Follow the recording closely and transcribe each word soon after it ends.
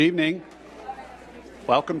Good evening.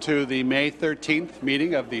 Welcome to the May 13th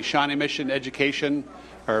meeting of the Shawnee Mission Education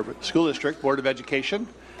or School District Board of Education.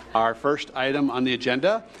 Our first item on the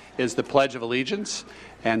agenda is the Pledge of Allegiance,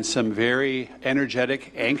 and some very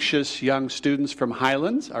energetic, anxious young students from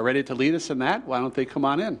Highlands are ready to lead us in that. Why don't they come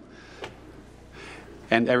on in?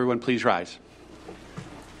 And everyone please rise.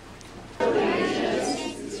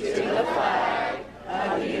 Allegiance to the flag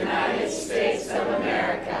of the United States of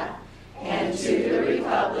America and to the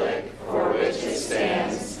republic for which it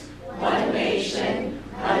stands, one nation,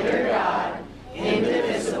 under God,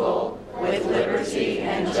 indivisible, with liberty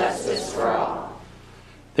and justice for all.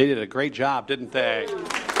 They did a great job, didn't they?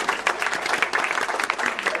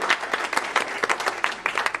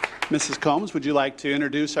 Mrs. Combs, would you like to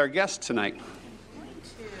introduce our guest tonight?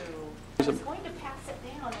 I'm going to pass it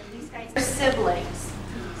down, and these guys are siblings.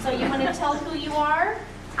 So you want to tell who you are?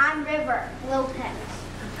 I'm River Lopez.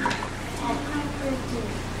 I'm Brittany.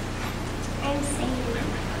 I'm Sadie.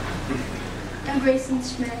 I'm Grayson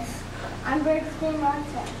Smith. I'm Berkeley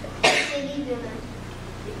Monta. I'm Sadie Dillon.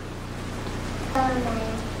 I'm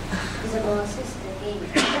Isabella Sister Amy.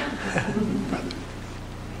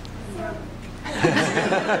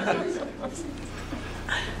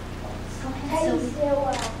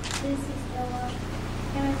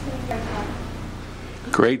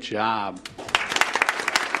 Great job.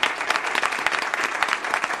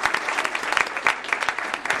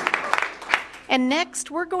 And next,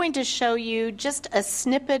 we're going to show you just a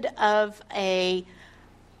snippet of a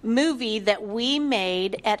movie that we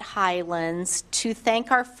made at Highlands to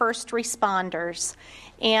thank our first responders.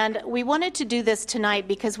 And we wanted to do this tonight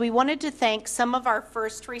because we wanted to thank some of our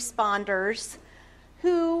first responders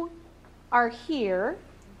who are here,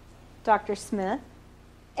 Dr. Smith,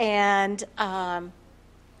 and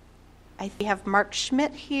we have Mark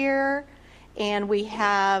Schmidt here, and we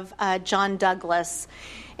have John Douglas.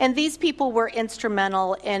 And these people were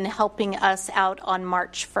instrumental in helping us out on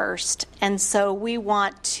March 1st. And so we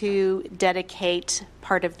want to dedicate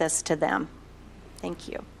part of this to them. Thank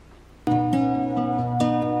you.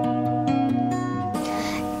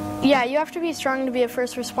 Yeah, you have to be strong to be a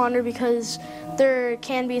first responder because there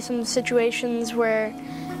can be some situations where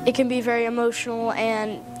it can be very emotional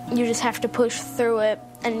and you just have to push through it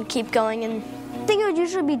and keep going. And I think it would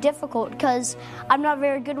usually be difficult because I'm not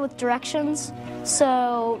very good with directions,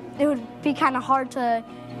 so it would be kind of hard to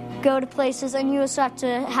go to places, and you also have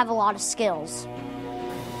to have a lot of skills.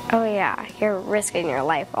 Oh yeah, you're risking your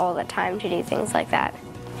life all the time to do things like that.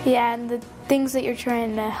 Yeah, and the things that you're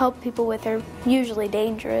trying to help people with are usually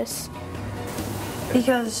dangerous.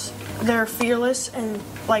 Because they're fearless and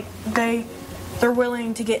they're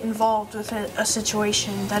willing to get involved with a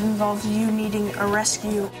situation that involves you needing a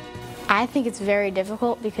rescue. I think it's very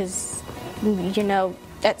difficult because,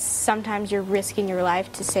 that sometimes you're risking your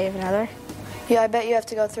life to save another. Yeah, I bet you have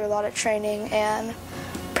to go through a lot of training and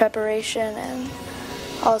preparation and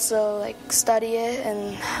also study it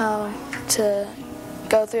and how to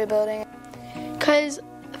go through a building. Because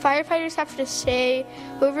firefighters have to stay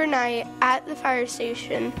overnight at the fire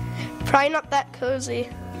station, probably not that cozy,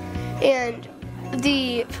 and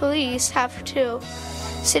the police have to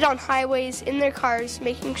sit on highways in their cars,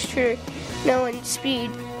 making sure no one's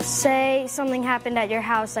speed. Say something happened at your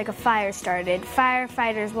house, like a fire started.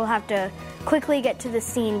 Firefighters will have to quickly get to the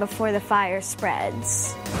scene before the fire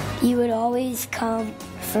spreads. You would always come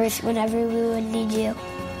first whenever we would need you.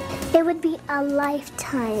 It would be a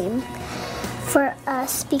lifetime for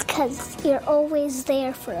us because you're always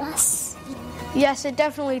there for us. Yes, it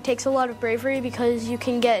definitely takes a lot of bravery because you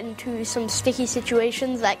can get into some sticky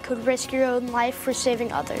situations that could risk your own life for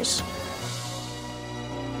saving others.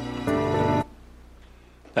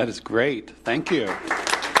 That is great. Thank you.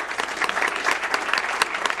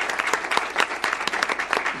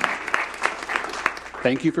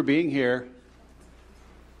 Thank you for being here.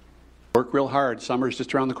 Work real hard. Summer's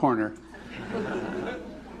just around the corner.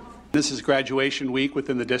 This is graduation week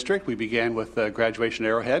within the district. We began with graduation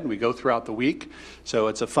Arrowhead, and we go throughout the week. So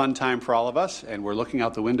it's a fun time for all of us, and we're looking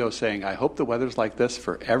out the window saying, I hope the weather's like this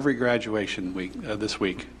for every graduation week this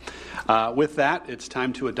week. With that, it's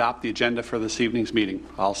time to adopt the agenda for this evening's meeting.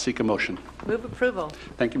 I'll seek a motion. Move approval.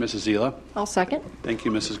 Thank you, Mrs. Zila. I'll second. Thank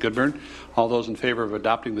you, Mrs. Goodburn. All those in favor of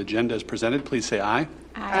adopting the agenda as presented, please say aye.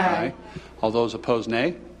 Aye. All those opposed,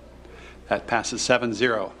 nay. That passes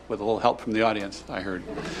 7-0 with a little help from the audience, I heard.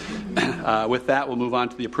 With that, we'll move on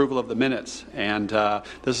to the approval of the minutes. And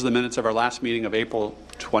this is the minutes of our last meeting of April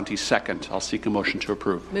 22nd. I'll seek a motion to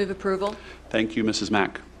approve. Move approval. Thank you, Mrs.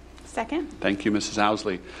 Mack. Second. Thank you, Mrs.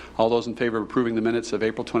 Owsley. All those in favor of approving the minutes of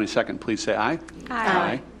April 22nd, please say aye.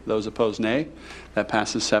 Aye. Those opposed, nay. That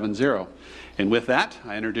passes 7-0. And with that,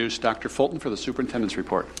 I introduce Dr. Fulton for the superintendent's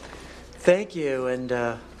report. Thank you, and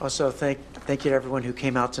also thank you to everyone who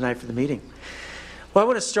came out tonight for the meeting. Well, I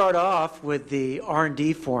want to start off with the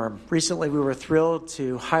R&D Forum. Recently, we were thrilled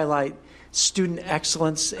to highlight student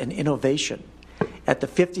excellence and innovation at the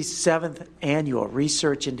 57th Annual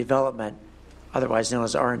Research and Development, otherwise known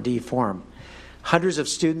as R&D Forum. Hundreds of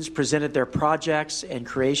students presented their projects and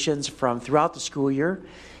creations from throughout the school year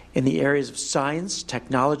in the areas of science,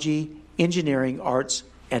 technology, engineering, arts,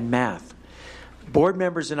 and math. Board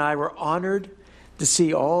members and I were honored to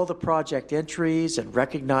see all the project entries and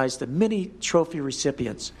recognize the many trophy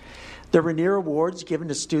recipients. The Rainier Awards given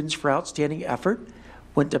to students for outstanding effort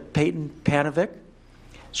went to Peyton Panovic,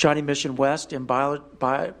 Shawnee Mission West and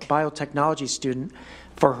biotechnology student,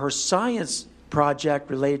 for her science project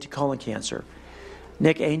related to colon cancer.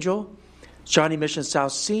 Nick Angel, Shawnee Mission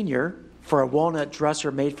South Senior, for a walnut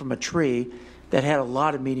dresser made from a tree that had a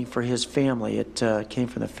lot of meaning for his family. It came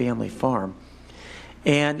from the family farm.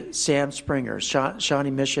 And Sam Springer, Shawnee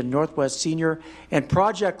Mission Northwest Senior and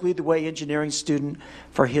Project Lead the Way engineering student,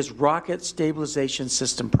 for his rocket stabilization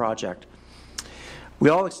system project. We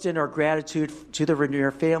all extend our gratitude to the Rainier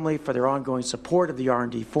family for their ongoing support of the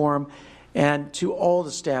R&D Forum and to all the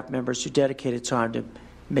staff members who dedicated time to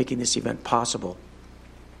making this event possible.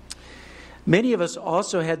 Many of us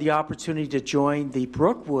also had the opportunity to join the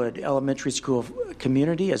Brookwood Elementary School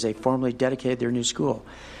community as they formally dedicated their new school.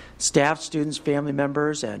 Staff, students, family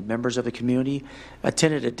members, and members of the community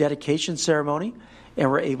attended a dedication ceremony and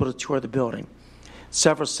were able to tour the building.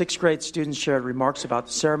 Several sixth grade students shared remarks about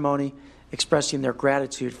the ceremony, expressing their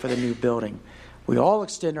gratitude for the new building. We all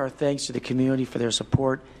extend our thanks to the community for their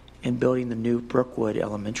support in building the new Brookwood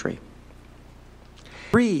Elementary.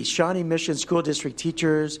 3 Shawnee Mission School District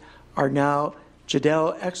teachers are now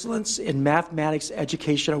Jadel Excellence in Mathematics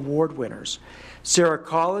Education Award winners. Sarah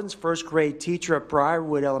Collins, first grade teacher at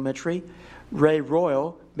Briarwood Elementary, Ray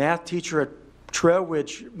Royal, math teacher at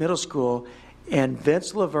Trailridge Middle School, and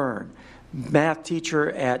Vince Laverne, math teacher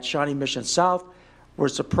at Shawnee Mission South, were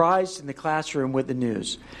surprised in the classroom with the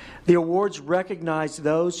news. The awards recognize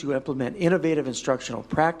those who implement innovative instructional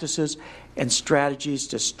practices and strategies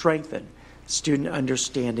to strengthen student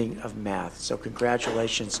understanding of math. So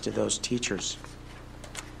congratulations to those teachers.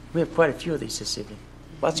 We have quite a few of these this evening.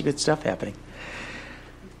 Lots of good stuff happening.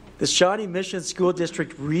 The Shawnee Mission School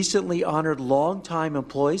District recently honored longtime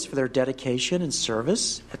employees for their dedication and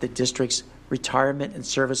service at the district's retirement and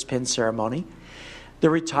service pin ceremony. The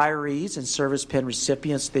retirees and service pin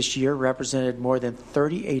recipients this year represented more than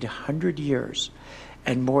 3,800 years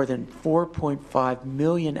and more than 4.5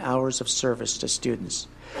 million hours of service to students.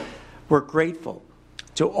 We're grateful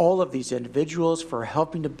to all of these individuals for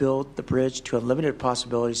helping to build the bridge to unlimited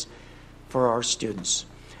possibilities for our students.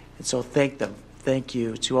 And so thank them. Thank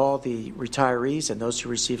you to all the retirees and those who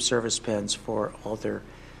receive service pins for all their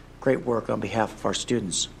great work on behalf of our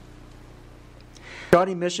students.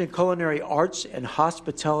 Shawnee Mission Culinary Arts and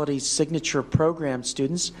Hospitality Signature Program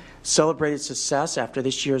students celebrated success after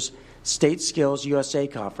this year's State Skills USA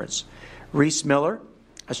Conference. Reese Miller,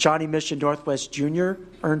 a Shawnee Mission Northwest junior,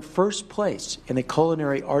 earned first place in the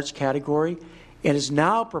Culinary Arts category and is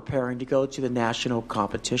now preparing to go to the national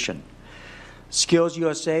competition. Skills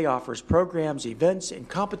USA offers programs, events, and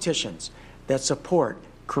competitions that support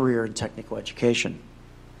career and technical education.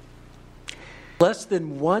 Less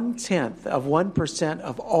than 0.1%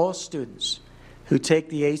 of all students who take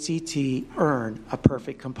the ACT earn a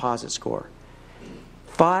perfect composite score.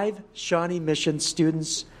 5 Shawnee Mission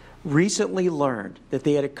students recently learned that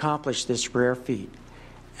they had accomplished this rare feat.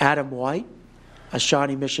 Adam White, a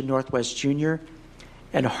Shawnee Mission Northwest junior,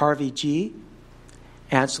 and Harvey G.,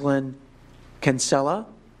 Anselin Kinsella,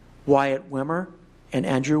 Wyatt Wimmer, and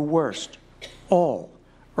Andrew Wurst all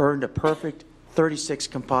earned a perfect 36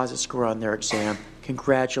 composite score on their exam.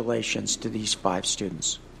 Congratulations to these 5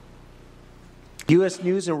 students. U.S.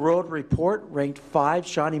 News and World Report ranked 5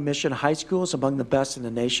 Shawnee Mission high schools among the best in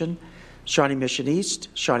the nation. Shawnee Mission East,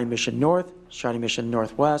 Shawnee Mission North, Shawnee Mission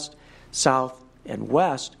Northwest, South, and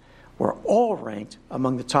West were all ranked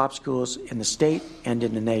among the top schools in the state and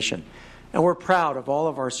in the nation. And we're proud of all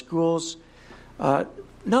of our schools, not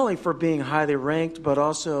only for being highly ranked, but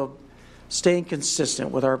also staying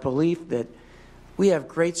consistent with our belief that we have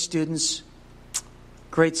great students,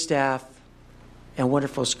 great staff, and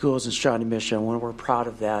wonderful schools in Shawnee Mission. When we're proud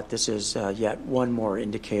of that, this is yet one more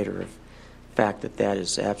indicator of the fact that that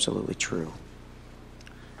is absolutely true.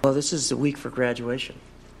 Well, this is the week for graduation.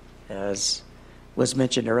 As was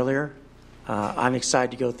mentioned earlier, I'm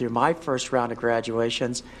excited to go through my first round of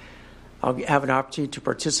graduations. I'll have an opportunity to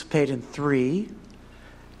participate in 3.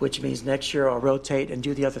 which means next year I'll rotate and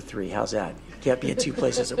do the other 3. How's that? You can't be in 2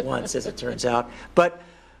 places at once, as it turns out. But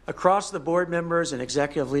across the board members and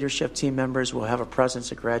executive leadership team members will have a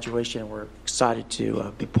presence at graduation, and we're excited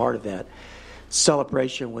to be part of that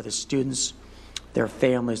celebration with the students, their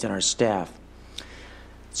families, and our staff.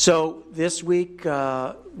 So this week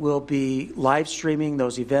we'll be live streaming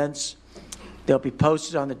those events. They'll be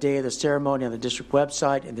posted on the day of the ceremony on the district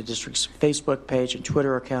website and the district's Facebook page and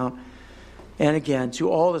Twitter account. And again,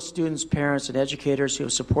 to all the students, parents, and educators who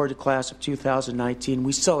have supported the class of 2019,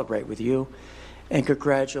 we celebrate with you and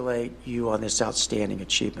congratulate you on this outstanding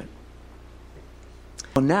achievement.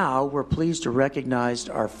 Well, now we're pleased to recognize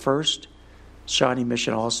our first Shawnee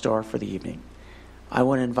Mission All-Star for the evening. I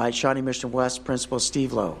want to invite Shawnee Mission West Principal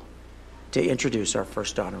Steve Lowe to introduce our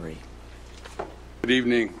first honoree. Good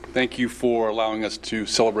evening. Thank you for allowing us to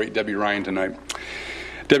celebrate Debbie Ryan tonight.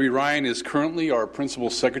 Debbie Ryan is currently our Principal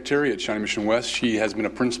Secretary at Shawnee Mission West. She has been a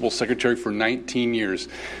Principal Secretary for 19 years,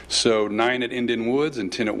 so 9 at Indian Woods and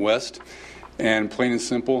 10 at West. And plain and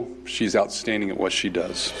simple, she's outstanding at what she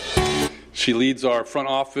does. She leads our front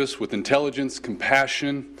office with intelligence,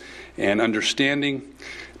 compassion, and understanding.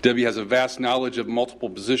 Debbie has a vast knowledge of multiple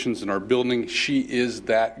positions in our building. She is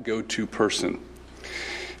that go-to person.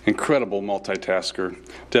 Incredible multitasker.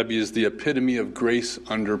 Debbie is the epitome of grace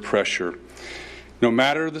under pressure. No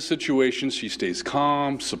matter the situation, she stays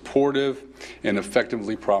calm, supportive, and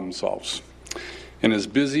effectively problem solves. And as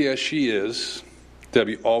busy as she is,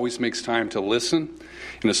 Debbie always makes time to listen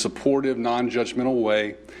in a supportive, non-judgmental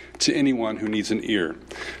way to anyone who needs an ear.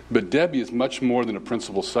 But Debbie is much more than a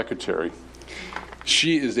principal secretary.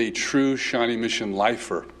 She is a true Shawnee Mission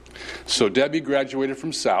lifer. So Debbie graduated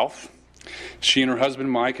from South. She and her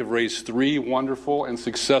husband Mike have raised 3 wonderful and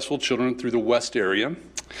successful children through the West area.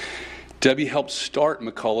 Debbie helped start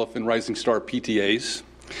McCullough and Rising Star PTAs.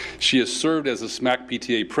 She has served as a SMAC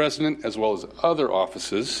PTA president as well as other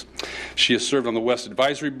offices. She has served on the West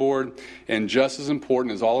Advisory Board, and just as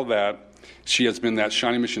important as all of that, she has been that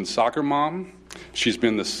Shawnee Mission soccer mom, she's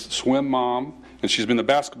been the swim mom, and she's been the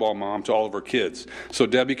basketball mom to all of our kids. So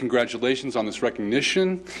Debbie, congratulations on this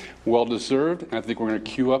recognition. Well deserved, and I think we're going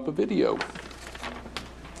to cue up a video.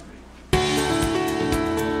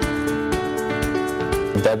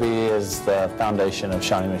 Debbie is the foundation of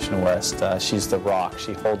Shawnee Mission West. She's the rock.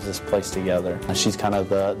 She holds this place together. She's kind of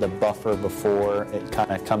the buffer before it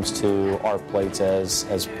kind of comes to our plates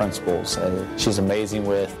as principals. She's amazing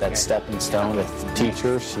with that stepping stone with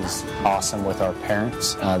teachers. She's awesome with our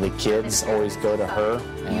parents. The kids always go to her,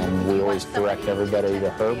 and we always direct everybody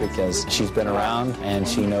to her because she's been around and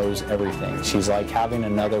she knows everything. She's like having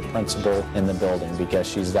another principal in the building because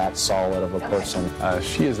she's that solid of a person.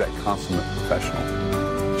 She is that consummate professional.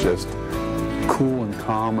 Just cool and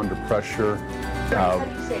calm under pressure.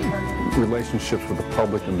 Relationships with the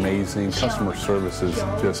public amazing. Customer service is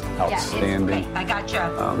just outstanding. I got you.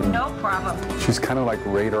 No problem. She's kind of like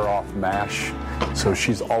radar off MASH, so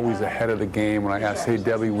she's always ahead of the game. When I ask, hey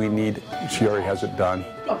Debbie, we need, she already has it done.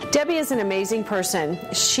 Debbie is an amazing person.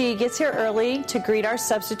 She gets here early to greet our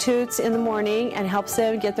substitutes in the morning and helps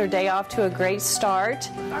them get their day off to a great start.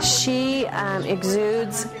 She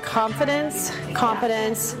exudes confidence,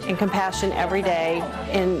 competence, and compassion every day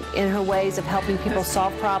in her ways of helping people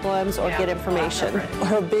solve problems or get information.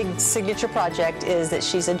 Her big signature project is that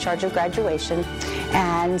she's in charge of graduation.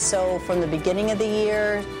 And so from the beginning of the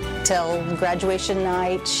year till graduation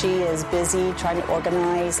night, she is busy trying to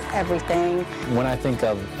organize everything. When I think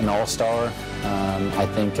of an all-star, I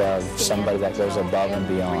think of somebody that goes above and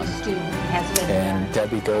beyond. And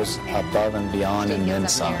Debbie goes above and beyond and then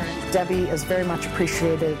some. Debbie is very much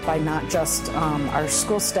appreciated by not just our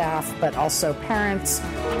school staff, but also parents,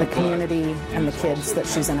 the community, and the kids that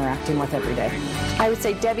she's interacting with every day. I would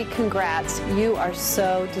say, Debbie, congrats. You are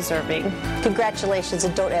so deserving. Congratulations,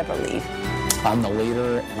 and don't ever leave. I'm the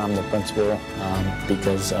leader and I'm the principal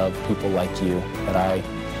because of people like you that I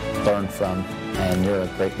learn from, and you're a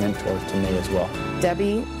great mentor to me as well.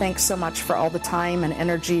 Debbie, thanks so much for all the time and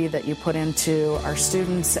energy that you put into our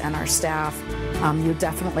students and our staff. You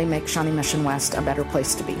definitely make Shawnee Mission West a better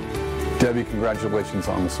place to be. Debbie, congratulations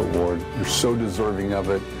on this award. You're so deserving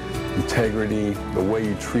of it. Integrity, the way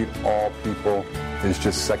you treat all people is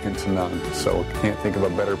just second to none. So can't think of a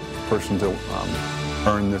better person to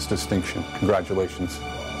earn this distinction. Congratulations.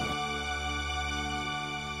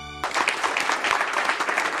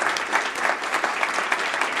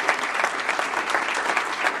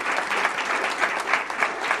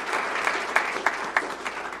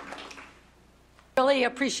 Really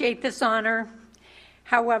appreciate this honor.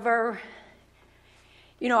 However,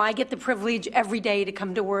 you know, I get the privilege every day to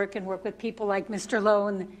come to work and work with people like Mr. Lowe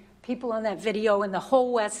and people on that video and the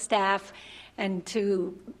whole West staff, and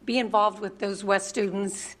to be involved with those West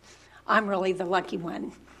students, I'm really the lucky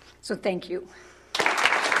one. So thank you.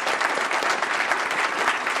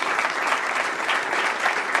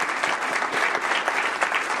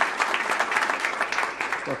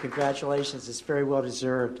 Well, congratulations. It's very well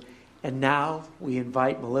deserved. And now we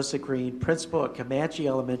invite Melissa Green, principal at Comanche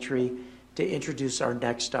Elementary, to introduce our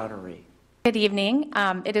next honoree. Good evening.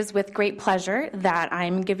 It is with great pleasure that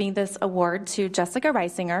I'm giving this award to Jessica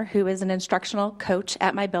Reisinger, who is an instructional coach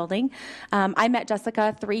at my building. I met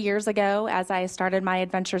Jessica 3 years ago as I started my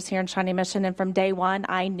adventures here in Shawnee Mission, and from day one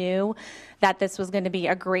I knew that this was going to be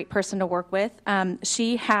a great person to work with.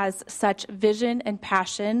 She has such vision and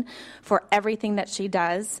passion for everything that she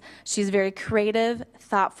does. She's very creative,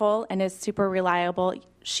 thoughtful, and is super reliable.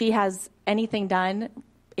 She has anything done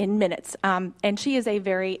in minutes. And she is a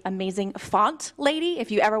very amazing font lady.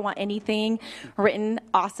 If you ever want anything written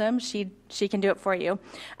awesome, she can do it for you.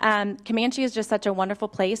 Comanche is just such a wonderful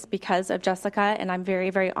place because of Jessica, and I'm very,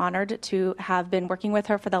 very honored to have been working with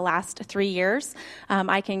her for the last 3 years.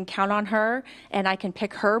 I can count on her, and I can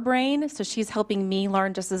pick her brain, so she's helping me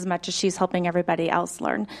learn just as much as she's helping everybody else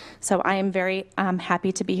learn. So I am very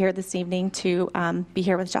happy to be here this evening to be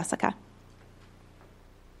here with Jessica.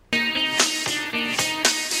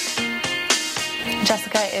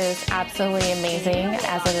 Jessica is absolutely amazing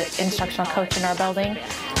as an instructional coach in our building.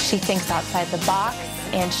 She thinks outside the box,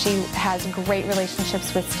 and she has great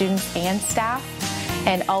relationships with students and staff,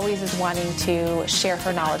 and always is wanting to share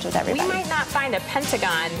her knowledge with everybody. We might not find a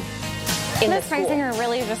pentagon in the school. Ms. Reisinger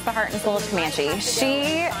really is just the heart and soul of Comanche.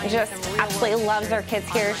 She just absolutely loves her kids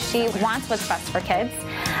here. She wants what's best for kids.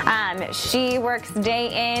 She works day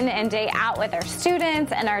in and day out with our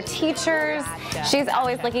students and our teachers. She's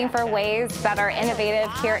always looking for ways that are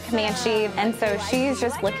innovative here at Comanche, and so she's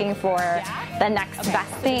just looking for the next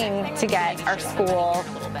best thing to get our school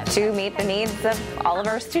to meet the needs of all of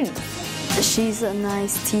our students. She's a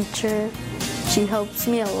nice teacher. She helps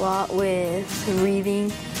me a lot with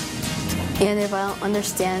reading, and if I don't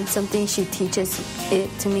understand something, she teaches it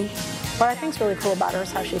to me. What I think is really cool about her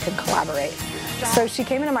is how she can collaborate. So she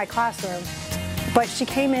came into my classroom, but she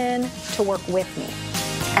came in to work with me.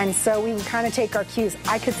 And so we would kind of take our cues.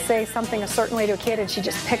 I could say something a certain way to a kid, and she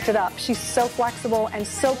just picked it up. She's so flexible and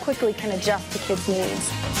so quickly can adjust to kids'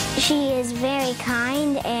 needs. She is very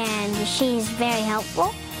kind, and she's very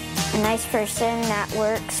helpful. A nice person that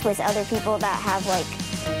works with other people that have,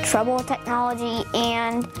 like, trouble with technology,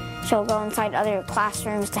 and she'll go inside other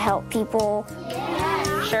classrooms to help people.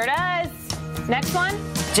 Sure does. Next one.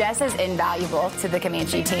 Jess is invaluable to the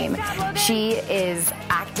Comanche team. She is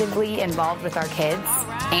actively involved with our kids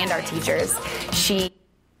and our teachers.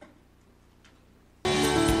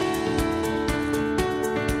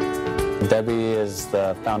 Debbie is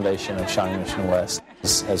the foundation of Shawnee Mission West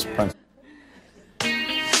as principal.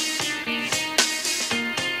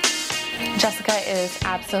 Jessica is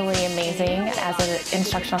absolutely amazing as an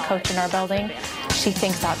instructional coach in our building. She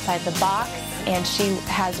thinks outside the box, and she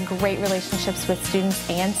has great relationships with students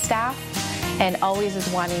and staff, and always is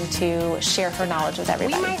wanting to share her knowledge with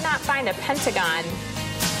everybody. We might not find a pentagon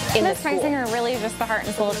in the school. Ms. Reisinger really is just the heart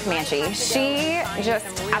and soul of Comanche. She just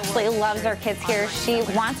absolutely loves our kids here. She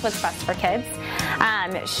wants what's best for kids.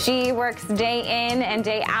 She works day in and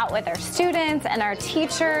day out with our students and our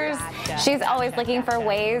teachers. She's always looking for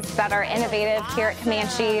ways that are innovative here at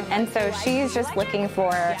Comanche, and so she's just looking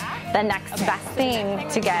for the next best thing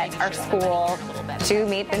to get our school to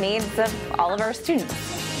meet the needs of all of our students.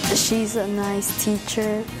 She's a nice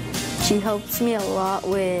teacher. She helps me a lot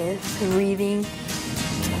with reading,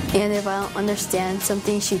 and if I don't understand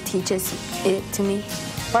something, she teaches it to me.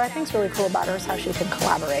 What I think is really cool about her is how she can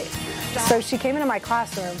collaborate. So she came into my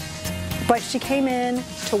classroom, but she came in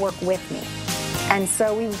to work with me. And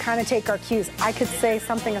so we would kind of take our cues. I could say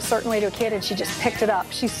something a certain way to a kid, and she just picked it up.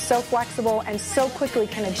 She's so flexible and so quickly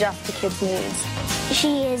can adjust to kids' needs.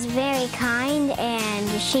 She is very kind,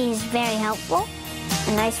 and she's very helpful.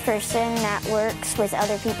 A nice person that works with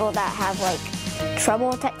other people that have, like, trouble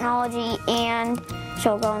with technology, and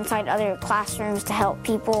she'll go inside other classrooms to help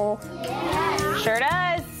people. Sure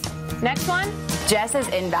does. Next one. Jess is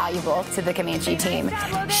invaluable to the Comanche team.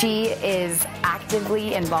 She is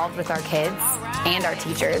actively involved with our kids and our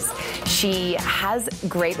teachers. She has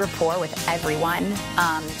great rapport with everyone.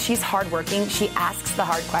 She's hardworking. She asks the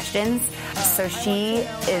hard questions. So she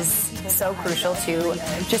is so crucial to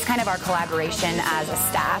just kind of our collaboration as a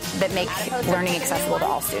staff that make learning accessible to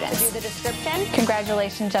all students.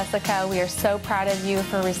 Congratulations, Jessica. We are so proud of you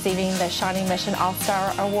for receiving the Shawnee Mission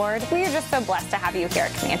All-Star Award. We are just so blessed to have you here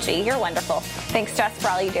at Comanche. You're wonderful. Thanks, Jess, for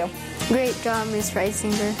all you do. Great job, Ms.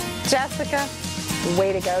 Reisinger. Jessica,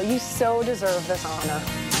 way to go. You so deserve this honor.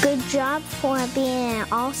 Good job for being an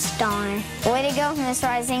all-star. Way to go, Ms.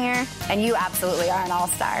 Reisinger. And you absolutely are an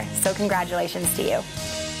all-star, so congratulations to you.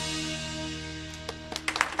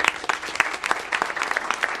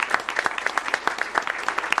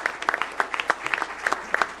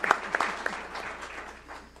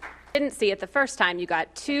 Didn't see it the first time. You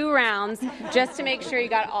got 2 rounds just to make sure you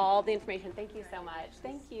got all the information. Thank you so much.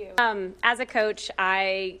 Thank you. As a coach,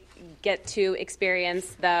 I get to experience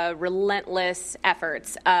the relentless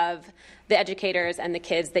efforts of the educators and the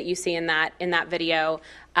kids that you see in that video.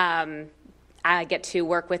 I get to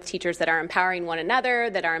work with teachers that are empowering one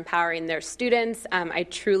another, that are empowering their students. I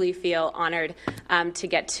truly feel honored to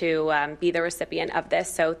get to be the recipient of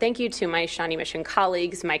this. So thank you to my Shawnee Mission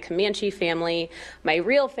colleagues, my Comanche family, my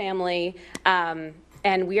real family.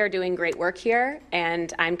 And we are doing great work here,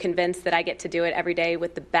 and I'm convinced that I get to do it every day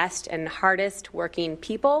with the best and hardest working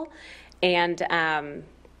people. And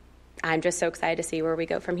I'm just so excited to see where we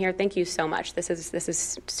go from here. Thank you so much. This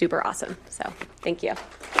is super awesome. So thank you.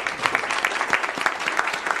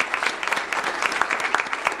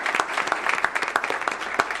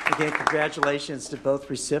 Again, congratulations to both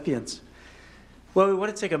recipients. Well, we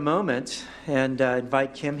want to take a moment and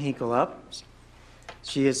invite Kim Hinkle up.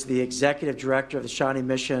 She is the Executive Director of the Shawnee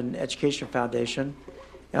Mission Education Foundation,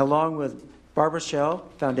 and along with Barbara Schell,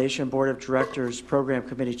 Foundation Board of Directors Program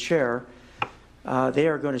Committee Chair, they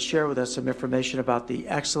are going to share with us some information about the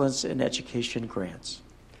Excellence in Education grants.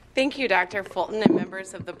 Thank you, Dr. Fulton and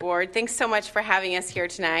members of the board. Thanks so much for having us here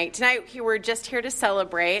tonight. Tonight, we're just here to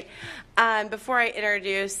celebrate. Before I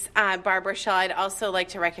introduce Barbara Schell, I'd also like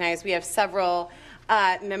to recognize we have several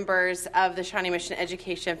members of the Shawnee Mission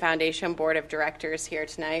Education Foundation Board of Directors here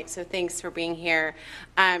tonight. So thanks for being here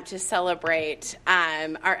to celebrate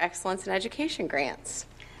our Excellence in Education grants.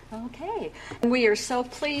 Okay. We are so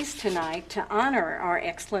pleased tonight to honor our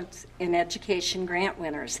Excellence in Education grant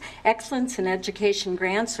winners. Excellence in Education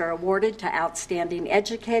grants are awarded to outstanding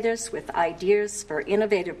educators with ideas for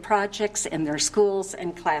innovative projects in their schools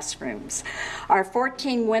and classrooms. Our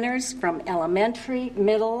 14 winners from elementary,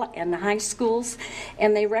 middle, and high schools,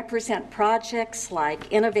 and they represent projects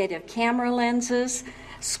like innovative camera lenses,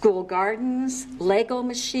 school gardens, Lego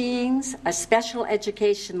machines, a special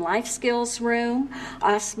education life skills room,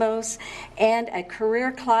 Osmos, and a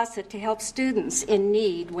career closet to help students in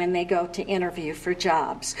need when they go to interview for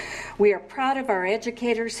jobs. We are proud of our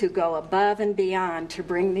educators who go above and beyond to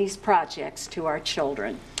bring these projects to our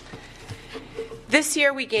children. This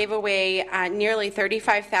year we gave away nearly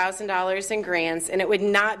 $35,000 in grants, and it would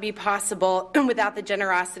not be possible without the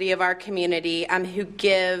generosity of our community who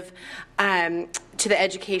give to the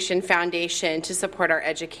Education Foundation to support our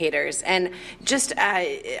educators. And just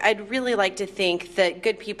I'd really like to thank the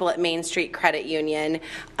good people at Main Street Credit Union.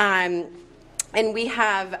 And we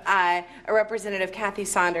have a representative, Kathy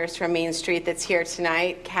Saunders from Main Street, that's here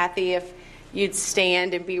tonight. Kathy, if you'd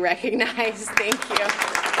stand and be recognized. Thank you.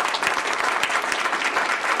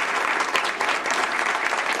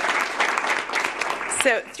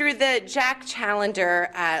 So through the Jack Challenger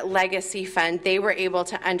Legacy Fund, they were able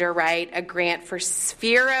to underwrite a grant for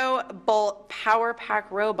Sphero Bolt Power Pack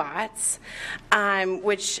robots,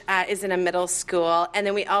 which is in a middle school. And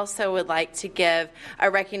then we also would like to give a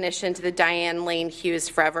recognition to the Diane Lane Hughes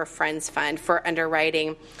Forever Friends Fund for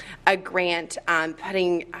underwriting a grant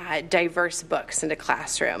putting diverse books into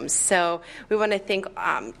classrooms. So we want to thank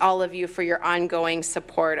all of you for your ongoing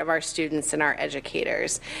support of our students and our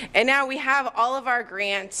educators. And now we have all of our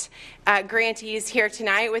grantees here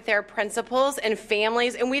tonight with their principals and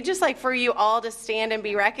families, and we'd just like for you all to stand and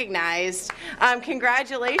be recognized.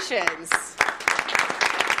 Congratulations.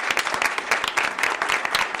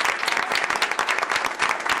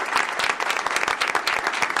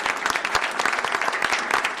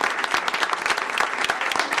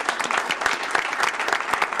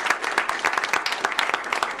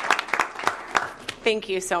 Thank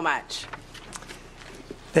you so much.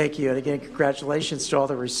 Thank you. And again, congratulations to all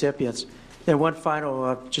the recipients. And one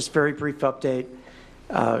final, just very brief update,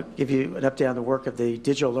 give you an update on the work of the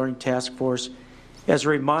Digital Learning Task Force. As a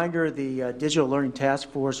reminder, the Digital Learning Task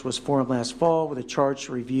Force was formed last fall with a charge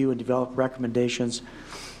to review and develop recommendations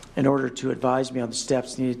in order to advise me on the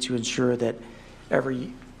steps needed to ensure that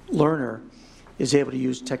every learner is able to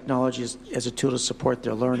use technology as a tool to support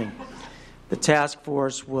their learning. The task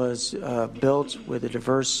force was built with a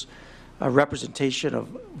diverse a representation of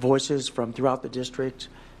voices from throughout the district.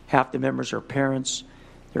 Half the members are parents.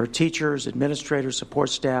 There are teachers, administrators, support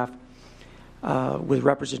staff, with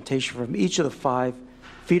representation from each of the 5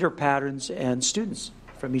 feeder patterns and students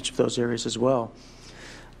from each of those areas as well.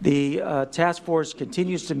 The task force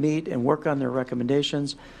continues to meet and work on their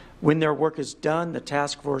recommendations. When their work is done, the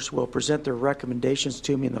task force will present their recommendations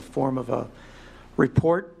to me in the form of a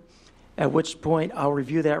report, at which point I'll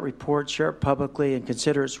review that report, share it publicly, and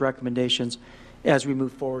consider its recommendations as we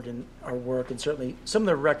move forward in our work. And certainly some of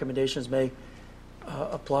the recommendations may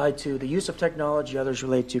apply to the use of technology, others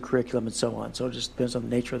relate to curriculum, and so on. So it just depends on the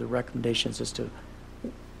nature of the recommendations as to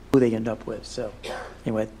who they end up with. So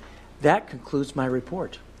anyway, that concludes my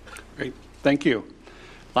report. Great. Thank you.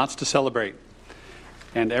 Lots to celebrate.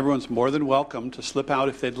 And everyone's more than welcome to slip out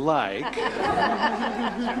if they'd like.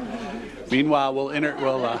 Meanwhile, we'll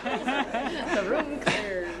The room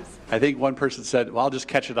clears. I think one person said, well, I'll just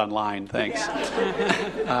catch it online. Thanks.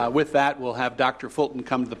 Yeah. With that, we'll have Dr. Fulton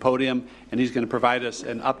come to the podium, and he's going to provide us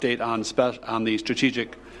an update on the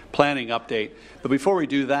strategic planning update. But before we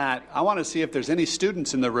do that, I want to see if there's any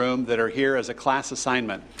students in the room that are here as a class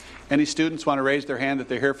assignment. Any students want to raise their hand that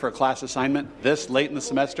they're here for a class assignment this late in the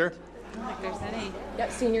semester? I don't think there's any. Yeah,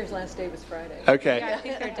 seniors' last day was Friday. Okay. Yeah, I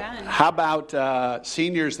think they're done. How about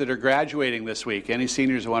seniors that are graduating this week? Any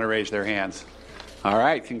seniors who want to raise their hands? All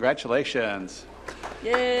right, congratulations.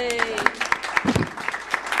 Yay.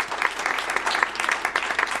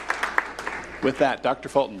 With that, Dr.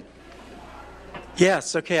 Fulton.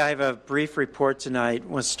 Yes, okay, I have a brief report tonight. I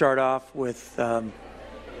want to start off with,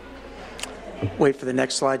 wait for the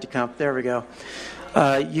next slide to come. There we go.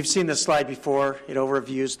 You've seen this slide before. It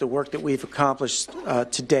overviews the work that we've accomplished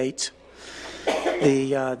to date.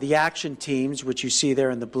 The action teams, which you see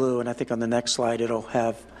there in the blue, and I think on the next slide it'll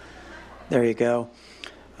have, there you go.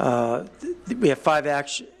 We have five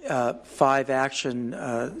action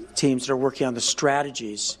teams that are working on the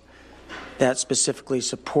strategies that specifically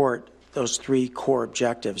support those 3 core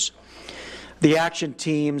objectives. The action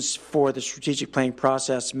teams for the strategic planning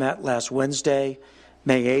process met last Wednesday,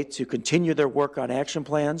 May 8th, to continue their work on action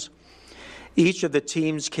plans. Each of the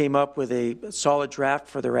teams came up with a solid draft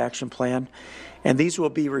for their action plan, and these will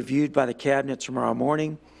be reviewed by the Cabinet tomorrow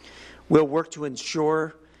morning. We'll work to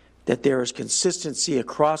ensure that there is consistency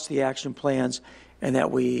across the action plans and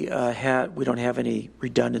that we don't have any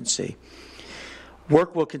redundancy.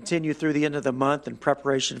 Work will continue through the end of the month in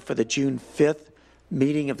preparation for the June 5th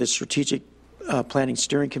meeting of the Strategic Planning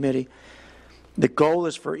Steering Committee. The goal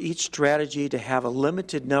is for each strategy to have a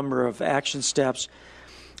limited number of action steps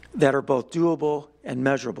that are both doable and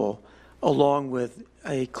measurable, along with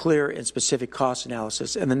a clear and specific cost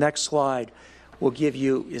analysis. And the next slide will give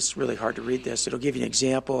you, it's really hard to read this, it'll give you an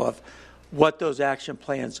example of what those action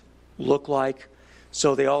plans look like.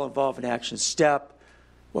 So they all involve an action step.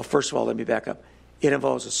 Well, first of all, let me back up. It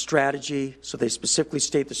involves a strategy, so they specifically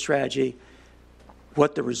state the strategy,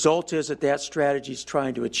 what the result is that strategy is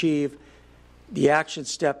trying to achieve, the action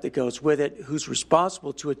step that goes with it, who's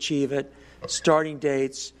responsible to achieve it, starting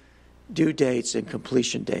dates, due dates, and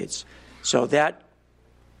completion dates. So that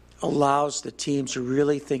allows the teams to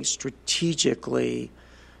really think strategically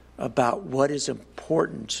about what is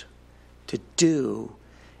important to do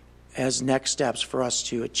as next steps for us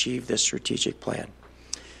to achieve this strategic plan.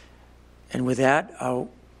 And with that, I'll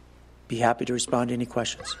be happy to respond to any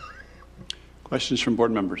questions. Questions from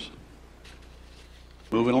board members?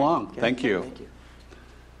 Moving along. Okay. Thank you. Thank you.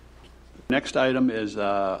 Next item is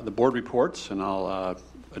the board reports, and I'll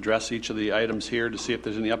address each of the items here to see if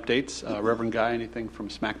there's any updates. Reverend Guy, anything from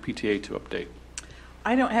SMAC PTA to update?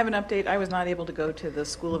 I don't have an update. I was not able to go to the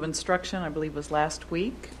School of Instruction, I believe it was last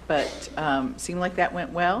week, but seemed like that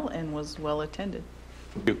went well and was well attended.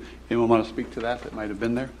 Thank you. Anyone want to speak to that might have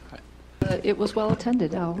been there? It was well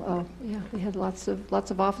attended. Yeah, we had lots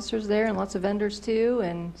of officers there and lots of vendors too,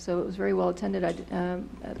 and so it was very well attended.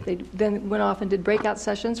 They then went off and did breakout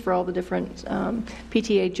sessions for all the different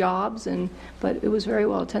PTA jobs, but it was very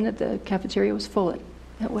well attended. The cafeteria was full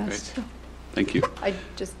at West. Great. Thank you. I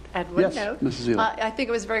just add one Yes, note. Mrs. Zila. I think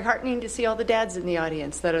it was very heartening to see all the dads in the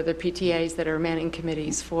audience that are the PTAs that are manning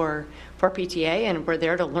committees for PTA and were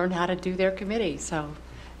there to learn how to do their committee. So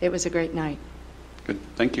it was a great night. Good.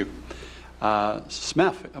 Thank you.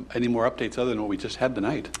 SMEF, any more updates other than what we just had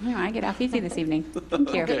tonight? No, I get off easy this evening.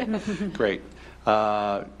 Thank you. Okay. Great.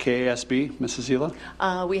 KASB, Mrs.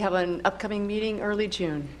 Zila? We have an upcoming meeting early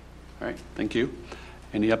June. All right. Thank you.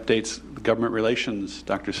 Any updates, government relations,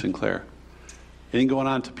 Dr. Sinclair? Anything going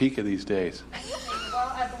on in Topeka these days?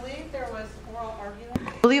 Well, I believe there was oral arguments.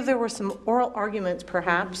 I believe there were some oral arguments,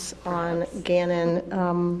 perhaps, on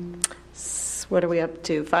Gannon. what are we up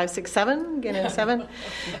to? 5, 6, 7? Getting 7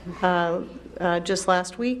 just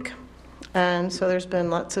last week. And so there's been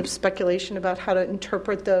lots of speculation about how to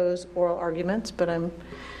interpret those oral arguments, but I'm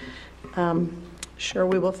sure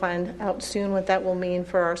we will find out soon what that will mean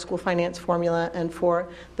for our school finance formula and for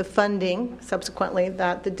the funding subsequently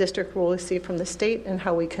that the district will receive from the state and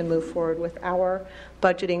how we can move forward with our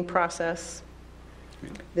budgeting process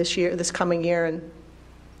this year, this coming year, and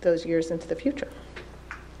those years into the future.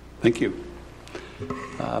 Thank you.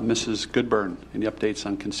 Mrs. Goodburn, any updates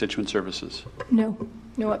on constituent services? No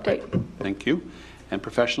update. Thank you. And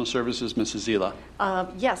professional services, Mrs. Zila.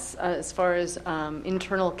 Yes, as far as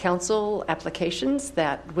internal counsel applications,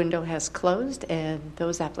 that window has closed, and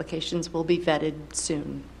those applications will be vetted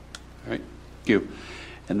soon. All right. Thank you.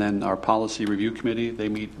 And then our policy review committee, they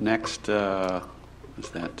meet next, is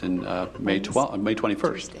that in May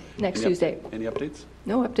 21st? Tuesday. Next Tuesday. Any updates?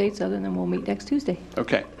 No updates other than we'll meet next Tuesday.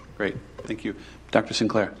 Okay, great. Thank you. Dr.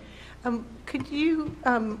 Sinclair. Could you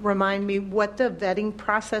remind me what the vetting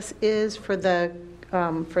process is for the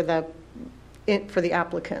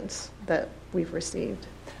applicants that we've received?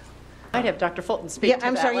 I'd have Dr. Fulton speak to that.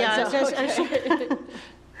 I'm sorry.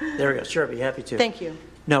 There we go. Sure, I'd be happy to. Thank you.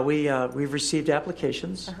 No, we've received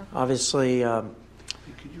applications. Obviously,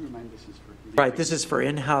 could you remind us? Right, this is for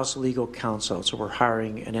in-house legal counsel. So we're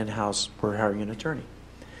hiring an attorney.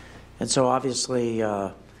 And so obviously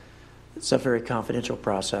it's a very confidential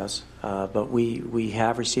process, but we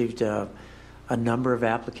have received a number of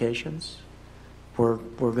applications. We're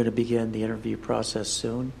going to begin the interview process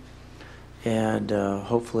soon, and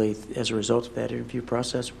hopefully as a result of that interview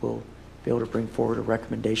process, we'll be able to bring forward a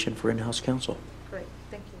recommendation for in-house counsel. Great,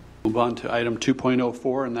 thank you. Move on to item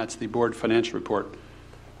 2.04, and that's the board financial report.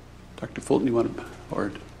 Dr. Fulton, you want to,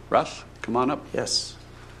 or Russ, come on up. Yes.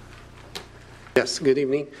 Yes, good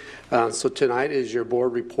evening. So tonight is your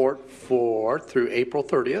board report through April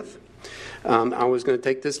 30th. I was going to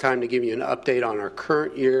take this time to give you an update on our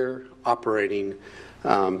current year operating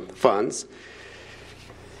funds.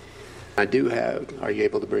 I do have, are you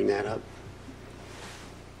able to bring that up?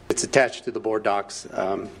 It's attached to the board docs.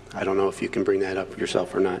 I don't know if you can bring that up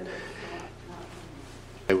yourself or not.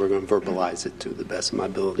 We're going to verbalize it to the best of my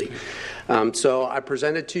ability. So I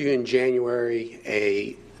presented to you in January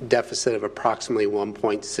a deficit of approximately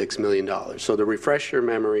 $1.6 million. So to refresh your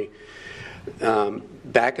memory,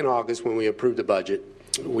 back in August when we approved the budget,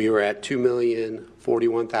 we were at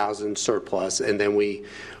 $2,041,000 surplus, and then we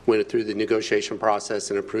went through the negotiation process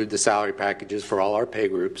and approved the salary packages for all our pay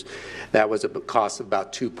groups. That was a cost of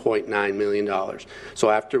about $2.9 million. So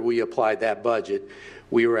after we applied that budget,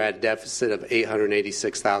 we were at a deficit of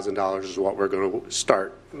 $886,000 is what we're going to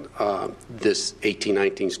start this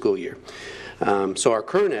 18-19 school year. So our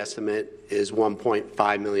current estimate is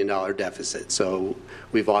 $1.5 million deficit. So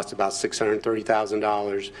we've lost about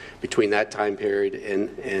 $630,000 between that time period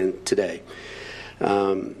and today.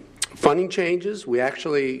 Funding changes, we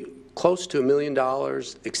actually close to $1 million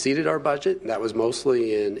exceeded our budget. That was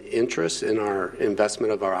mostly in interest in our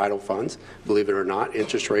investment of our idle funds. Believe it or not,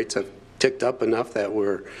 interest rates have ticked up enough that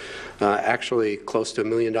we're actually close to $1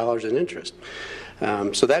 million in interest.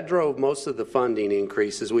 So that drove most of the funding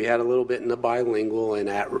increases. We had a little bit in the bilingual and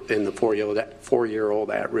in the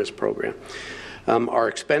four-year-old at-risk program. Our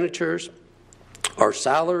expenditures, our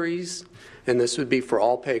salaries, and this would be for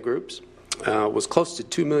all pay groups, was close to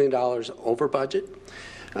 $2 million over budget.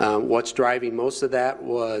 What's driving most of that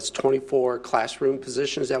was 24 classroom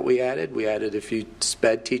positions that we added. We added a few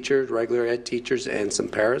SPED teachers, regular ed teachers, and some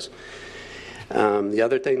paras. The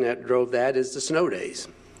other thing that drove that is the snow days.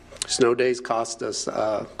 Snow days cost us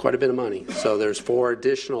quite a bit of money. So there's 4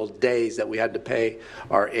 additional days that we had to pay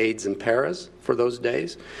our aides and paras for those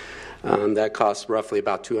days. That cost roughly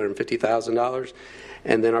about $250,000.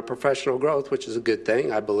 And then our professional growth, which is a good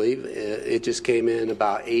thing, I believe, it just came in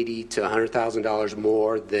about $80,000 to $100,000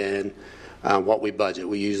 more than what we budget.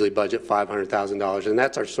 We usually budget $500,000, and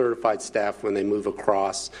that's our certified staff when they move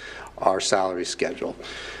across our salary schedule.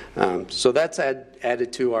 So that's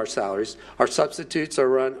added to our salaries. Our substitutes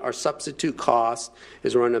our substitute cost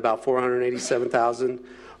is running about $487,000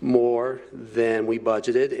 more than we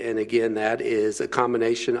budgeted, and again, that is a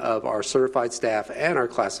combination of our certified staff and our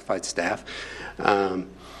classified staff.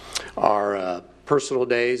 Our personal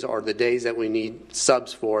days, or the days that we need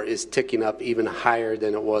subs for, is ticking up even higher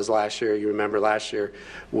than it was last year. You remember last year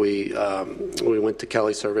we went to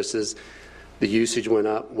Kelly Services. The usage went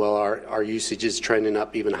up. Well, our usage is trending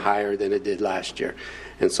up even higher than it did last year,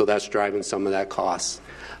 and so that's driving some of that cost.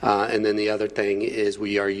 And then the other thing is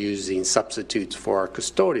we are using substitutes for our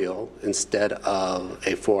custodial instead of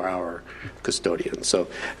a 4-hour custodian. So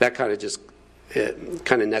that kind of just it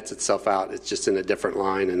kind of nets itself out. It's just in a different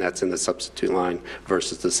line, and that's in the substitute line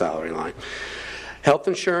versus the salary line. Health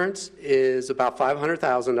insurance is about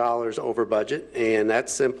 $500,000 over budget, and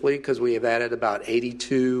that's simply because we have added about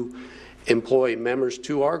 82 employee members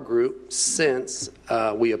to our group since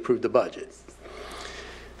we approved the budget.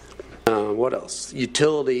 What else?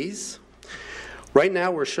 Utilities. Right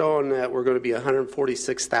now we're showing that we're going to be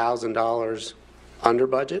 $146,000 under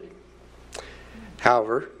budget.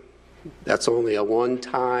 However, that's only a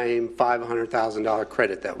one-time $500,000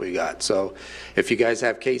 credit that we got. So if you guys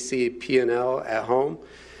have KC P&L at home,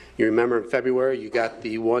 you remember in February you got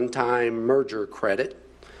the one-time merger credit.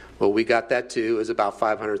 Well, we got that too. It was about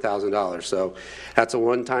 $500,000. So that's a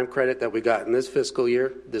one-time credit that we got in this fiscal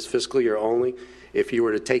year only. If you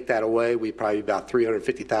were to take that away, we'd probably be about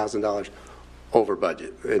 $350,000 over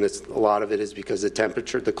budget. And a lot of it is because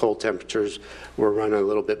the cold temperatures were running a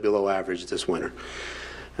little bit below average this winter.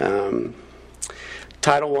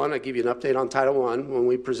 Title I, I'll give you an update on Title I. When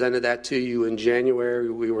we presented that to you in January,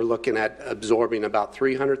 we were looking at absorbing about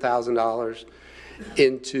 $300,000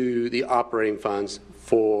 into the operating funds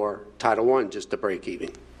for Title I just to break even,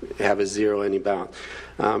 have a zero any balance.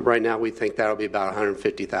 Right now we think that'll be about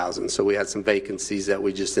 $150,000. So we had some vacancies that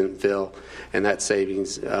we just didn't fill, and that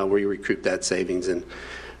savings, we recouped that savings. And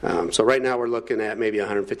so right now we're looking at maybe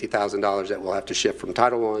 $150,000 that we'll have to shift from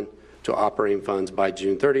Title I to operating funds by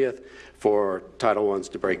June 30th for Title I's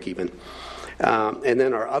to break even. And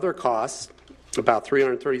then our other costs, about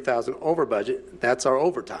 $330,000 over budget, that's our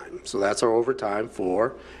overtime. So that's our overtime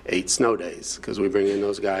for 8 snow days, because we bring in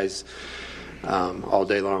those guys all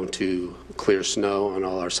day long to clear snow on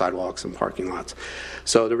all our sidewalks and parking lots.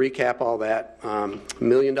 So to recap all that, $1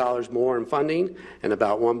 million more in funding and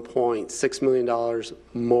about $1.6 million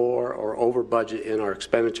more or over budget in our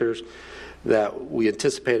expenditures, that we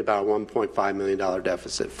anticipate about a $1.5 million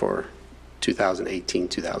deficit for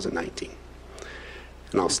 2018-2019.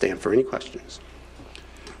 And I'll stand for any questions.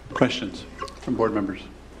 Questions from board members?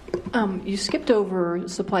 You skipped over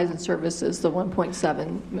supplies and services, the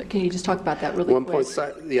 1.7. Can you just talk about that really quick?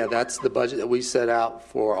 Yeah, that's the budget that we set out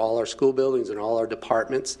for all our school buildings and all our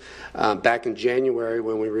departments. Back in January,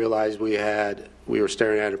 when we realized we were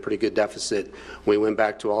staring at a pretty good deficit, we went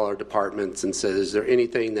back to all our departments and said, is there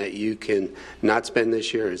anything that you can not spend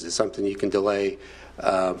this year? Is it something you can delay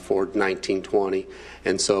for 1920?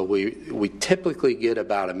 And so we typically get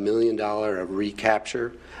about $1 million of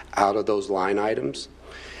recapture out of those line items.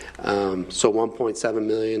 So 1.7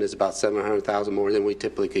 million is about 700,000 more than we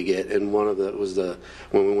typically could get. And one of the was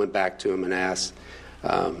when we went back to them and asked,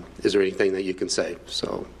 is there anything that you can save?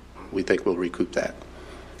 So we think we'll recoup that.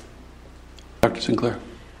 Dr. Sinclair.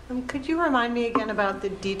 Could you remind me again about the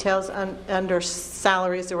details under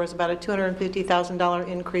salaries? There was about a $250,000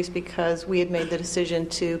 increase because we had made the decision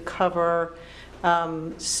to cover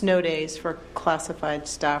snow days for classified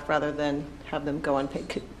staff rather than have them go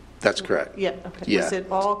unpaid. That's correct. Yeah. Okay. Yeah. Was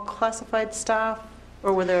it all classified staff,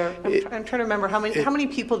 or were there? I'm trying to remember how many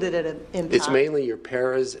people did it impact? It's mainly your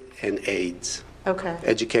paras and aides. Okay.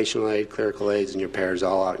 Educational aid, clerical aides, and your paras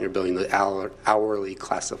all out in your building, the hourly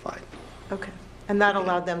classified. Okay. And that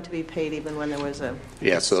allowed them to be paid even when there was a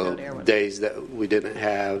so snow day or whatever. Days that we didn't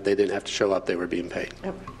have, they didn't have to show up, they were being paid.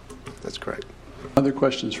 Yep. That's correct. Other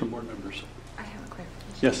questions from board members? I have a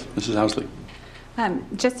clarification. Yes, Mrs. Housley.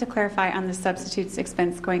 Just to clarify on the substitutes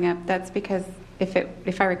expense going up, that's because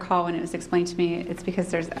if I recall when it was explained to me, it's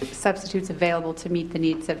because there's substitutes available to meet the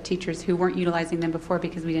needs of teachers who weren't utilizing them before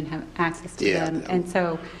because we didn't have access to them. And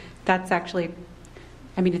so that's actually,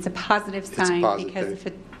 it's a positive sign because if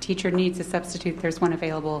a teacher needs a substitute, there's one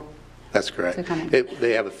available. That's correct. To come in.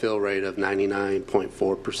 They have a fill rate of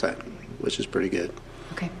 99.4%, which is pretty good.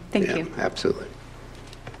 Okay, thank you. Absolutely.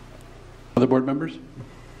 Other board members?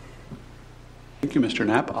 Thank you, Mr.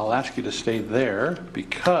 Knapp. I'll ask you to stay there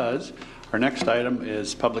because our next item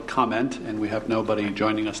is public comment, and we have nobody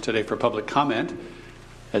joining us today for public comment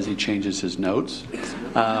as he changes his notes.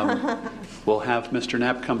 We'll have Mr.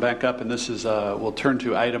 Knapp come back up, and this is we'll turn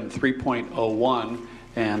to item 3.01,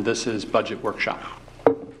 and this is budget workshop.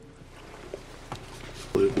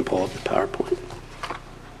 We can pull up the PowerPoint.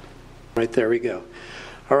 Right there we go.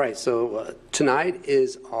 All right, so tonight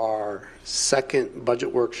is our second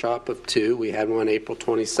budget workshop of 2. We had one April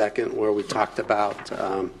 22nd where we talked about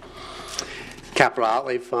capital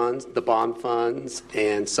outlay funds, the bond funds,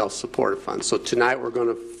 and self-supported funds. So tonight we're going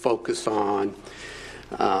to focus on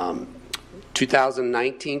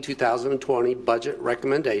 2019-2020 budget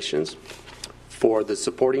recommendations for the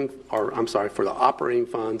for the operating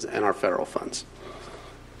funds and our federal funds.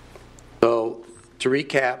 So To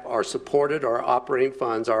recap, our supported or operating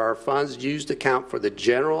funds are our funds used to account for the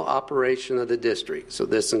general operation of the district. So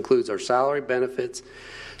this includes our salary, benefits,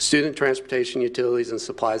 student transportation, utilities, and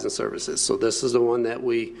supplies and services. So this is the one that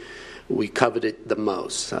we coveted the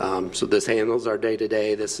most. So this handles our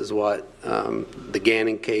day-to-day. This is what the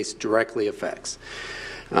Gannon case directly affects.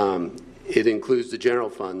 It includes the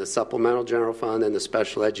general fund, the supplemental general fund, and the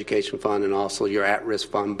special education fund, and also your at-risk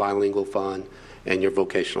fund, bilingual fund, and your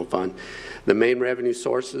vocational fund. The main revenue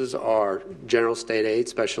sources are general state aid,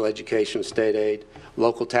 special education state aid.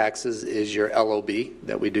 Local taxes is your LOB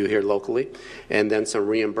that we do here locally, and then some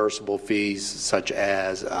reimbursable fees such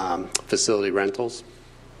as facility rentals.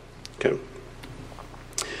 Okay.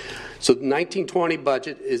 So the 1920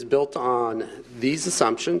 budget is built on these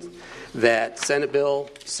assumptions that Senate Bill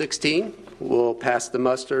 16 will pass the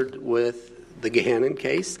muster with the Gannon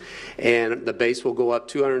case, and the base will go up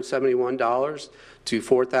 $271 to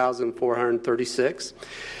 $4,436.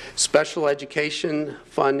 Special education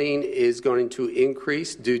funding is going to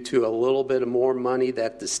increase due to a little bit of more money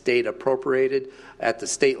that the state appropriated. At the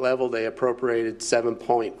state level, they appropriated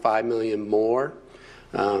 $7.5 million more.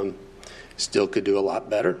 Still could do a lot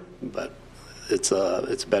better, but it's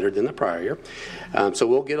better than the prior year. So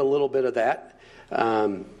we'll get a little bit of that.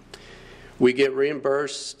 We get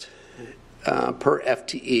reimbursed per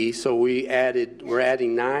FTE, so we're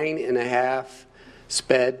adding 9.5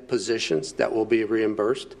 SPED positions that will be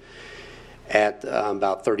reimbursed at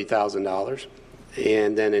about $30,000,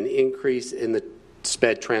 and then an increase in the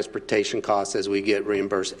SPED transportation costs as we get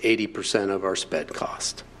reimbursed 80% of our SPED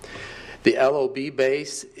cost. The LOB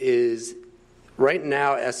base is right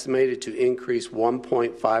now estimated to increase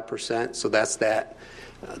 1.5%, so that's that.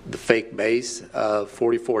 The fake base of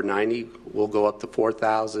 $4,490 will go up to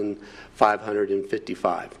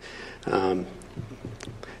 $4,555.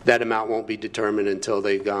 That amount won't be determined until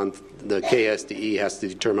they've gone. The KSDE has to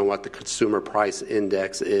determine what the consumer price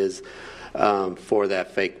index is for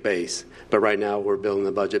that fake base. But right now we're building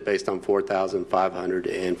the budget based on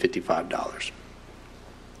 $4,555.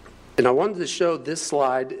 And I wanted to show this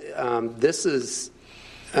slide. This is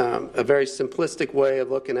a very simplistic way of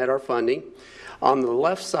looking at our funding. On the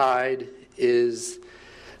left side is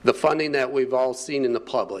the funding that we've all seen in the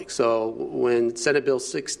public. So when Senate Bill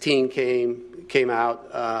 16 came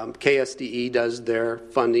out, KSDE does their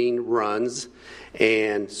funding runs.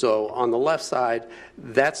 And so on the left side,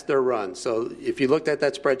 that's their run. So if you looked at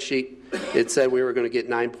that spreadsheet, it said we were going to get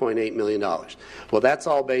 $9.8 million. Well, that's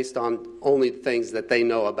all based on only things that they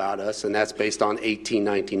know about us, and that's based on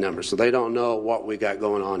 18-19 numbers. So they don't know what we got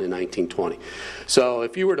going on in 1920. So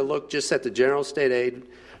if you were to look just at the general state aid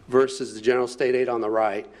versus the general state aid on the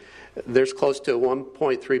right, there's close to a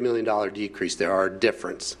 $1.3 million decrease there, or a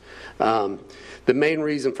difference. The main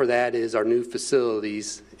reason for that is our new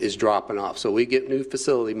facilities is dropping off. So we get new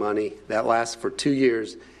facility money that lasts for 2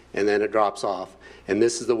 years, and then it drops off. And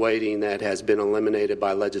this is the weighting that has been eliminated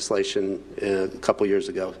by legislation a couple years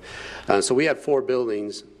ago. So we have 4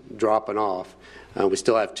 buildings dropping off. We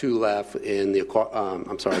still have 2 left in the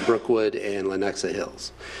Brookwood and Lenexa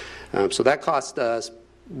Hills. So that cost us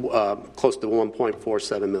close to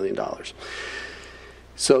 $1.47 million.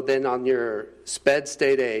 So then on your SPED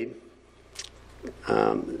state aid,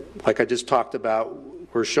 like I just talked about,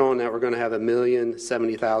 we're showing that we're going to have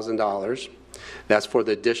 $1,070,000. That's for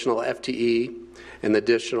the additional FTE and the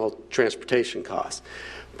additional transportation costs.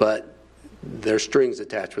 But there's strings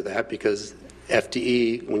attached with that because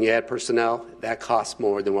FTE, when you add personnel, that costs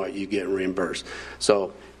more than what you get reimbursed.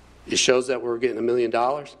 So it shows that we're getting $1 million,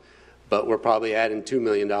 but we're probably adding $2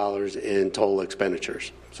 million in total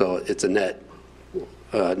expenditures. So it's a net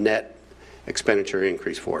expenditure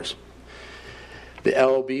increase for us. The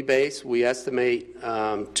LOB base, we estimate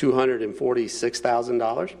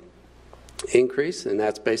 $246,000 increase, and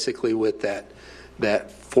that's basically with that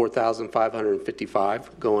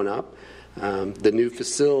 $4,555 going up. The new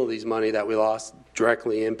facilities money that we lost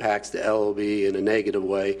directly impacts the LOB in a negative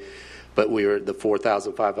way, but the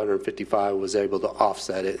 $4,555 was able to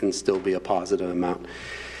offset it and still be a positive amount.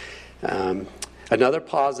 Another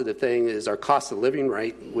positive thing is our cost of living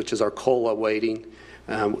rate, which is our COLA weighting.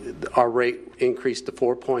 Our rate increased to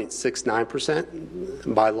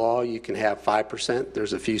 4.69%. By law, you can have 5%.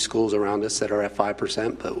 There's a few schools around us that are at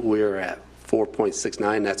 5%, but we're at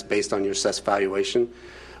 4.69. That's based on your assessed valuation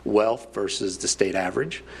wealth versus the state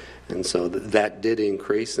average. And so that did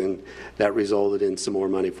increase, and that resulted in some more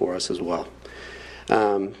money for us as well.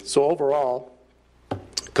 So overall,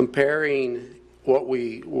 comparing where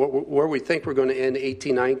we think we're going to end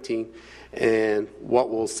 18-19 and what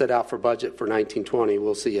we'll set out for budget for 1920,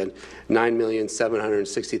 we'll see a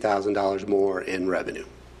 $9,760,000 more in revenue.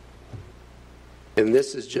 And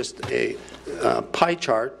this is just a pie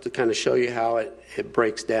chart to kind of show you how it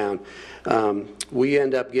breaks down. We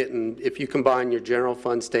end up getting, if you combine your general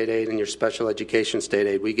fund state aid and your special education state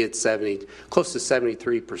aid, we get close to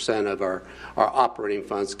 73% of our operating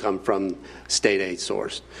funds come from state aid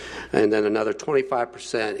source. And then another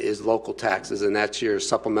 25% is local taxes, and that's your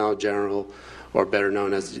supplemental general, or better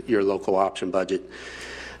known as your local option budget.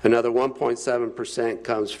 Another 1.7%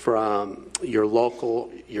 comes from your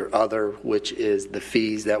local, your other, which is the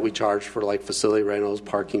fees that we charge for like facility rentals,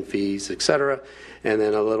 parking fees, etc. And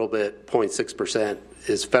then a little bit, 0.6%,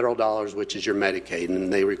 is federal dollars, which is your Medicaid,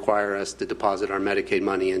 and they require us to deposit our Medicaid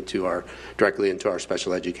money directly into our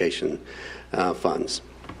special education funds.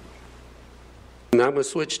 And I'm going to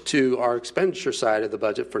switch to our expenditure side of the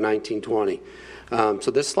budget for 1920.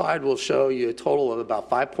 So this slide will show you a total of about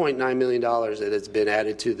 $5.9 million that has been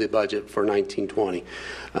added to the budget for 1920.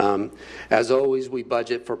 As always, we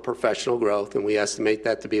budget for professional growth, and we estimate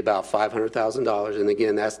that to be about $500,000. And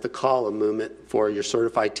again, that's the column movement for your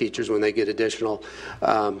certified teachers when they get additional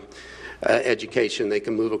education. They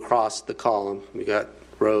can move across the column. We got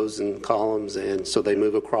rows and columns, and so they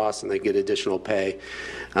move across and they get additional pay.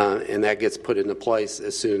 And that gets put into place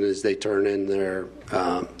as soon as they turn in their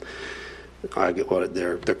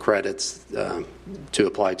their credits to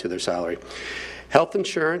apply to their salary. Health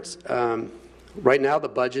insurance, right now the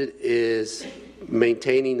budget is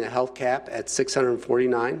maintaining the health cap at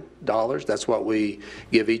 $649. That's what we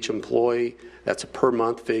give each employee. That's a per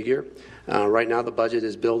month figure. Right now the budget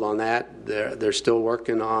is built on that. They're still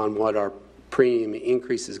working on what our premium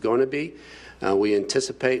increase is going to be. We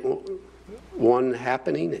anticipate one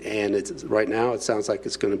happening, and right now it sounds like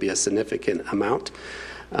it's going to be a significant amount.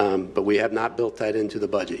 But we have not built that into the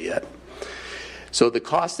budget yet. So the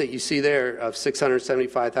cost that you see there of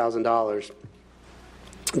 $675,000,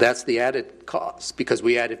 that's the added cost because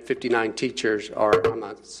we added 59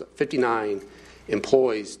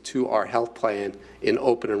 employees to our health plan in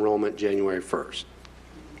open enrollment January 1st.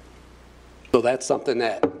 So that's something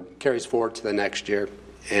that carries forward to the next year,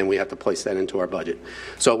 and we have to place that into our budget.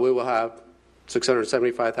 So we will have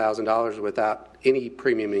 $675,000 without any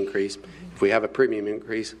premium increase. If we have a premium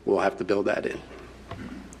increase, we'll have to build that in.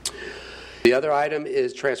 The other item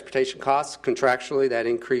is transportation costs. Contractually, that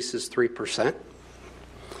increases 3%.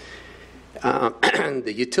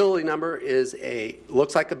 The utility number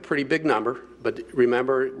looks like a pretty big number, but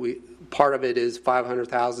remember, part of it is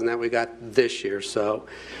 $500,000 that we got this year. So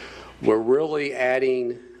we're really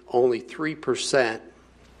adding only 3%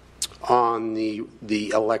 on the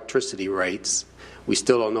electricity rates. We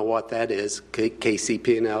still don't know what that is.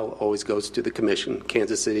 KCP&L always goes to the commission,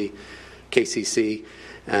 Kansas City, KCC,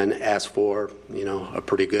 and asks for a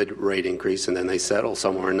pretty good rate increase, and then they settle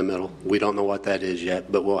somewhere in the middle. We don't know what that is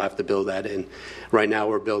yet, but we'll have to build that in. Right now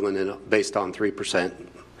we're building it based on 3%.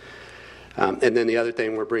 And then the other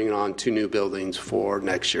thing, we're bringing on 2 new buildings for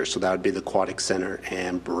next year, so that would be the Aquatic Center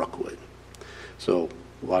and Brookwood. So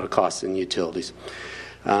a lot of costs in utilities.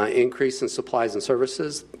 Increase in supplies and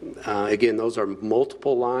services. Again, those are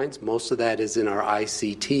multiple lines. Most of that is in our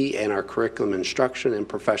ICT and our curriculum instruction and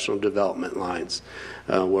professional development lines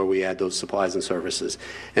where we add those supplies and services.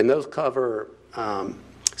 And those cover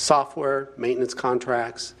software, maintenance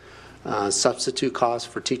contracts, substitute costs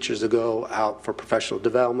for teachers to go out for professional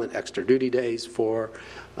development, extra duty days for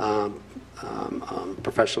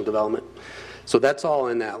professional development. So that's all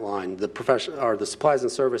in that line. The supplies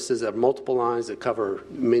and services have multiple lines that cover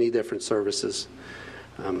many different services.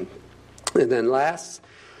 And then last,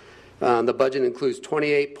 the budget includes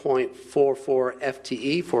 28.44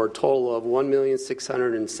 FTE for a total of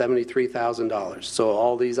 $1,673,000. So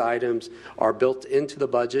all these items are built into the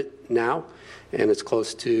budget now, and it's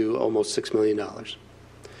close to almost $6 million.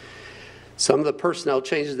 Some of the personnel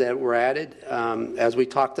changes that were added, as we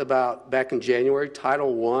talked about back in January,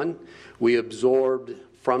 Title I, we absorbed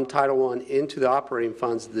from Title I into the operating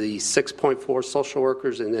funds the 6.4 social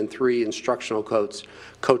workers and then 3 instructional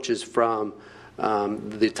coaches from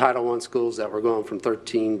the Title I schools that were going from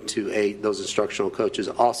 13 to 8. Those instructional coaches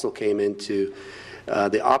also came into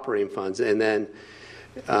the operating funds. And then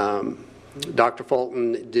Dr.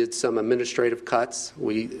 Fulton did some administrative cuts.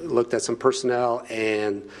 We looked at some personnel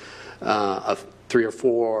and 3 or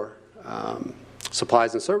 4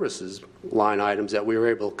 supplies and services line items that we were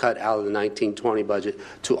able to cut out of the 1920 budget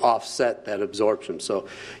to offset that absorption. So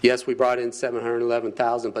yes, we brought in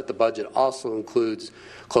 $711,000, but the budget also includes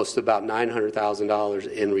close to about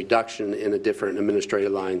 $900,000 in reduction in the different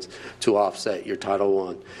administrative lines to offset your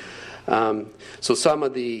Title I. So some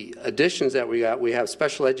of the additions that we have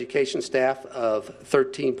special education staff of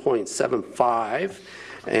 13.75,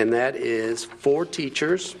 and that is 4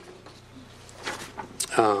 teachers,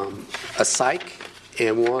 a psych,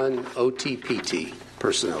 and 1 OTPT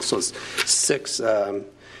personnel. So it's 6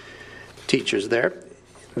 teachers there.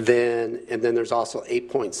 And then there's also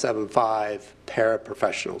 8.75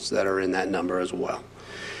 paraprofessionals that are in that number as well.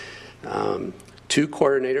 2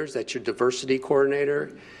 coordinators, that's your diversity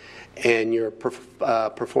coordinator and your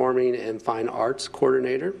performing and fine arts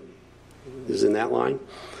coordinator is in that line.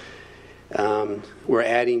 We're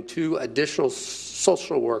adding 2 additional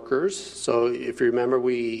social workers. So if you remember,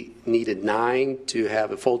 we needed 9 to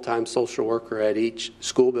have a full-time social worker at each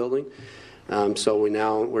school building. So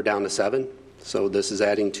we're down to 7. So this is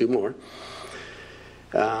adding 2 more.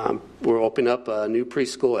 We're opening up a new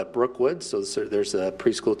preschool at Brookwood. So there's a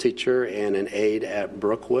preschool teacher and an aide at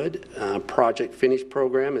Brookwood. Project Finish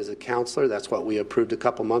program is a counselor. That's what we approved a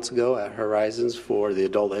couple months ago at Horizons for the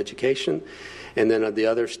adult education. And then the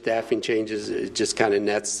other staffing changes, it just kind of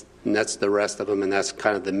nets the rest of them, and that's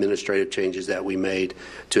kind of the administrative changes that we made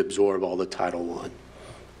to absorb all the Title I.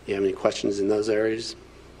 You have any questions in those areas?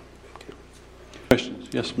 Okay. Questions?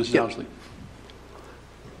 Yes, Mrs. Owsley.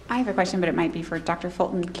 I have a question, but it might be for Dr.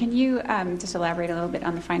 Fulton. Can you just elaborate a little bit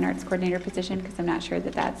on the fine arts coordinator position? Because I'm not sure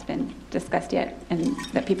that that's been discussed yet and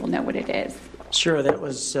that people know what it is. Sure,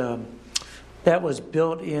 that was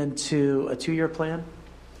built into a 2-year plan,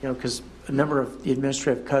 because a number of the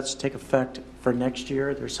administrative cuts take effect for next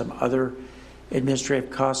year. There's some other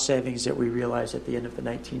administrative cost savings that we realized at the end of the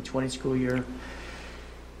 1920 school year.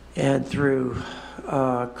 And through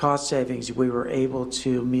cost savings, we were able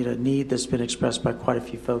to meet a need that's been expressed by quite a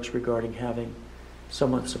few folks regarding having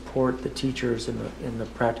someone support the teachers in the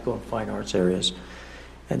practical and fine arts areas.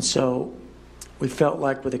 And so we felt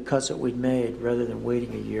like with the cuts that we'd made, rather than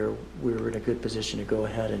waiting a year, we were in a good position to go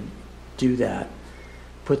ahead and do that,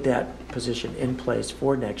 put that position in place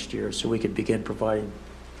for next year so we could begin providing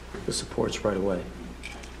the supports right away.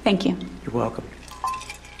 Thank you. You're welcome.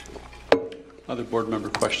 Other board member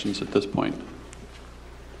questions at this point?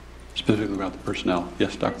 Specifically about the personnel.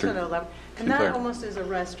 Yes, Dr. And that almost is a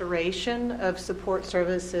restoration of support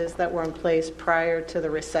services that were in place prior to the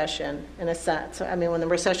recession, in a sense. I mean, when the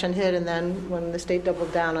recession hit and then when the state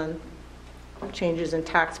doubled down on changes in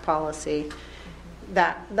tax policy,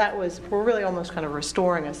 that was, we're really almost kind of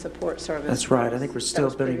restoring a support service. That's right. I think we're still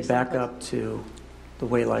building back up to the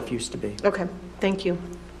way life used to be. Okay. Thank you.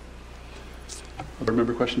 Other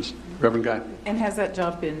member questions? Reverend Guy. And has that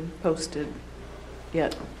job been posted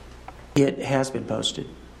yet? It has been posted,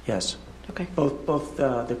 yes. Okay. Both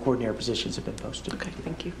the coordinator positions have been posted. Okay,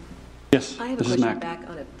 thank you. Yes, I have a Mrs. question Mack. back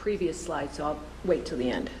on a previous slide, so I'll wait till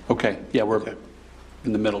the end. Okay. Yeah, we're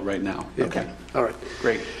in the middle right now. Yeah. Okay. All right.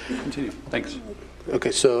 Great. Continue. Thanks.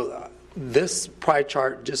 Okay, so this pie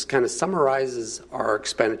chart just kind of summarizes our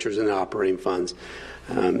expenditures in the operating funds.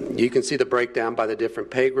 You can see the breakdown by the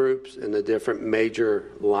different pay groups and the different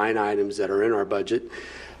major line items that are in our budget.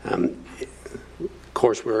 Of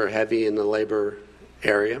course, we're heavy in the labor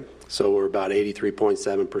area, so we're about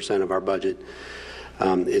 83.7% of our budget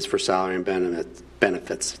is for salary and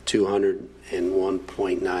benefits,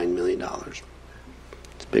 $201.9 million.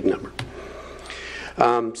 It's a big number.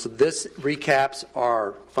 So this recaps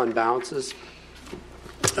our fund balances.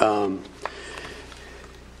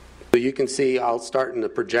 So you can see, I'll start in the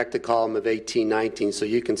projected column of 18-19, so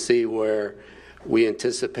you can see where we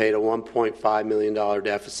anticipate a $1.5 million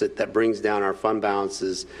deficit that brings down our fund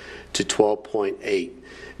balances to $12.8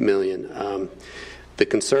 million. The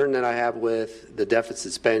concern that I have with the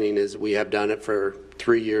deficit spending is we have done it for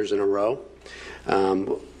 3 years in a row.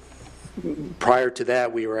 Prior to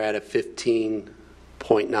that, we were at a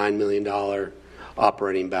 $15.9 million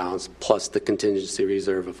operating balance plus the contingency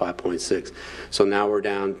reserve of 5.6. So now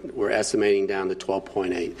we're estimating down to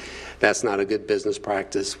 12.8. That's not a good business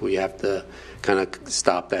practice. We have to kind of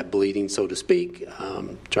stop that bleeding, so to speak,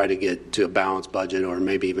 try to get to a balanced budget, or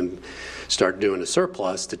maybe even start doing a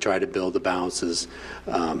surplus to try to build the balances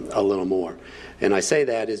a little more. And I say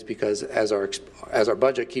that is because as our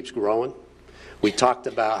budget keeps growing, we talked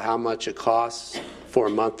about how much it costs for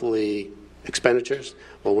monthly expenditures.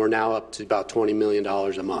 Well, we're now up to about $20 million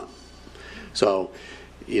a month. So,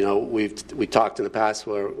 we talked in the past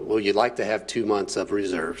where, well, you'd like to have 2 months of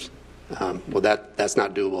reserves. Well, that's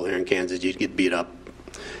not doable here in Kansas. You'd get beat up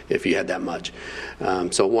if you had that much.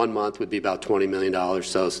 So 1 month would be about $20 million.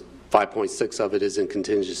 So 5.6 of it is in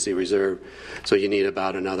contingency reserve. So you need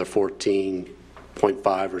about another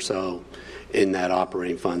 14.5 or so in that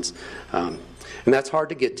operating funds. And that's hard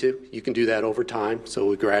to get to. You can do that over time, so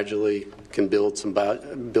we gradually can build some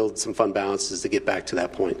fund balances to get back to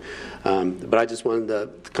that point. But I just wanted to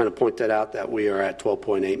kind of point that out, that we are at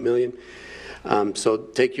 $12.8 million. So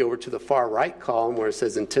take you over to the far right column where it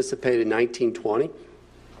says anticipated 1920.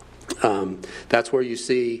 That's where you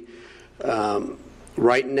see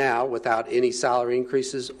right now, without any salary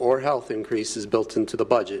increases or health increases built into the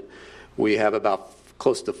budget, we have about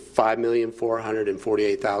close to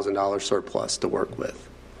 $5,448,000 surplus to work with.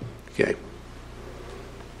 Okay.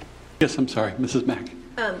 Yes, I'm sorry, Mrs. Mack.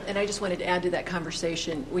 And I just wanted to add to that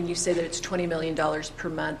conversation, when you say that it's $20 million per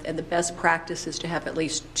month and the best practice is to have at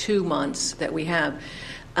least 2 months that we have,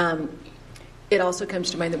 it also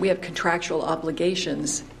comes to mind that we have contractual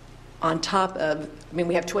obligations on top of,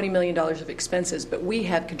 we have $20 million of expenses, but we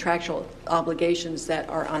have contractual obligations that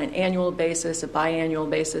are on an annual basis, a biannual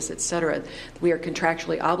basis, et cetera, we are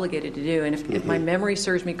contractually obligated to do. And if my memory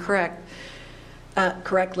serves me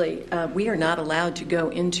correctly, we are not allowed to go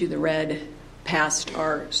into the red past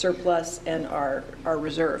our surplus and our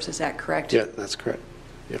reserves. Is that correct? Yeah, that's correct.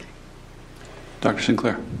 Yeah. Dr.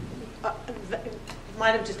 Sinclair.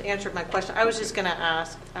 Might have just answered my question. I was just going to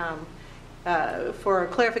ask for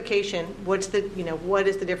clarification. What is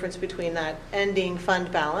the difference between that ending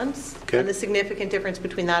fund balance and the significant difference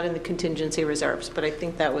between that and the contingency reserves? But I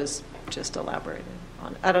think that was just elaborated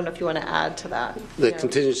on. I don't know if you want to add to that. The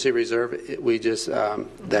contingency reserve,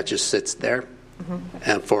 that just sits there.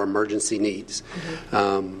 And for emergency needs.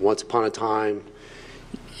 Once upon a time,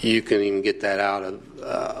 you can even get that out of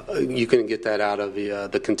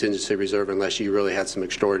the contingency reserve unless you really had some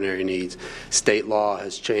extraordinary needs. State law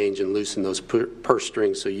has changed and loosened those purse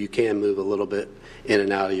strings, so you can move a little bit in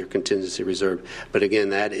and out of your contingency reserve. But again,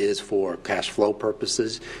 that is for cash flow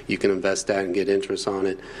purposes. You can invest that and get interest on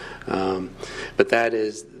it. But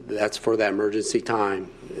that's for that emergency time.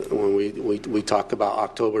 When we talk about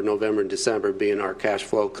October, November, and December being our cash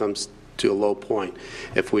flow comes to a low point.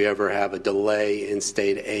 If we ever have a delay in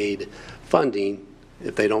state aid funding,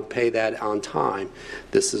 if they don't pay that on time,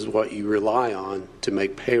 this is what you rely on to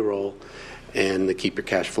make payroll and to keep your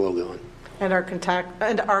cash flow going. And our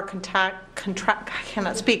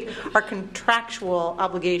contractual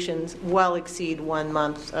obligations well exceed 1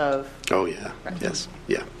 month of. Oh yeah, yes,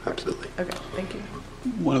 yeah, absolutely. Okay, thank you.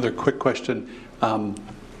 One other quick question.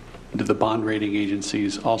 Do the bond rating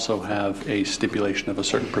agencies also have a stipulation of a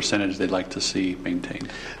certain percentage they'd like to see maintained?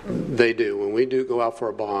 They do. When we do go out for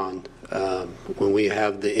a bond, when we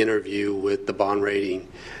have the interview with the bond rating,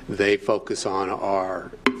 they focus on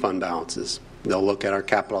our fund balances. They'll look at our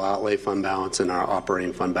capital outlay fund balance and our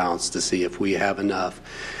operating fund balance to see if we have enough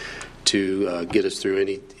to get us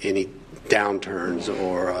through any downturns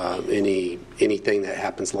or anything that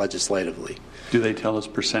happens legislatively. Do they tell us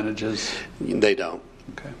percentages? They don't.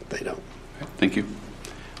 Okay. They don't. Okay. Thank you.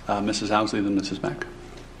 Mrs. Housley, then Mrs. Mack.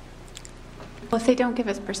 Well, if they don't give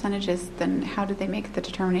us percentages, then how do they make the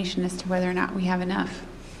determination as to whether or not we have enough?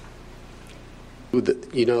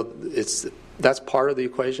 That's part of the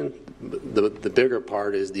equation. The bigger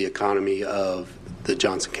part is the economy of the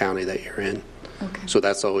Johnson County that you're in. Okay. So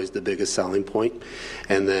that's always the biggest selling point.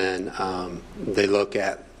 And then they look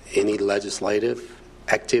at any legislative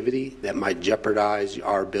activity that might jeopardize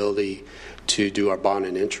our ability to do our bond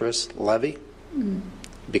and interest levy,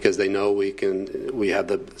 because they know we have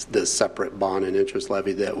the separate bond and interest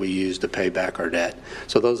levy that we use to pay back our debt.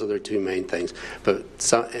 So those are their two main things.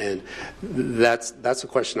 That's a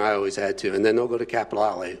question I always had too. And then they'll go to capital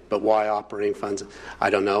outlay. But why operating funds? I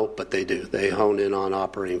don't know, but they do. They hone in on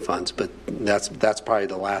operating funds. But that's probably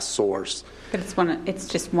the last source. But it's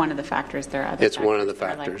just one of the factors. There are other. It's one of the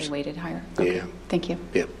factors. That are likely weighted higher. Okay. Yeah. Thank you.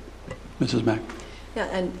 Yeah. Mrs. Mack. Yeah,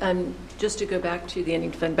 and just to go back to the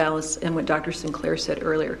ending fund balance and what Dr. Sinclair said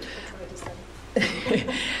earlier.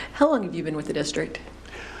 How long have you been with the district?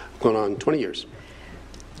 Going on 20 years.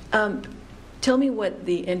 Tell me what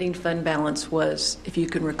the ending fund balance was, if you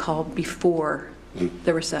can recall, before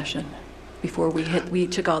the recession, before we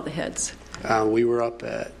took all the hits. We were up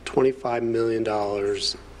at $25 million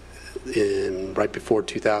right before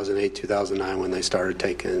 2008, 2009 when they started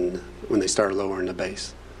lowering the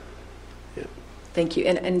base. Yeah. Thank you.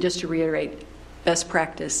 And just to reiterate, best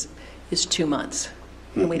practice is 2 months,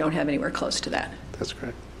 and we don't have anywhere close to that. That's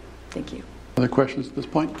correct. Thank you. Other questions at this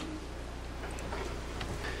point?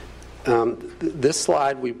 This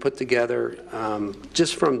slide we put together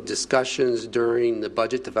just from discussions during the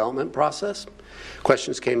budget development process.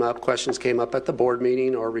 Questions came up at the board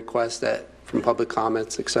meeting or requests from public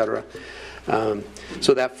comments, etc.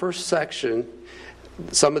 So that first section,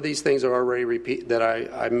 some of these things are already that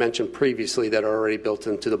I mentioned previously that are already built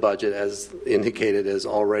into the budget as indicated as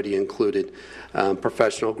already included.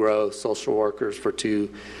 Professional growth, social workers for two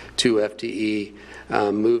FTE,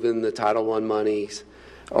 moving the Title I monies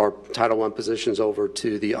or Title I positions over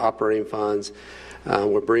to the operating funds.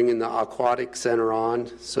 We're bringing the aquatic center on,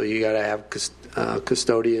 so you got to have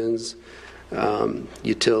custodians,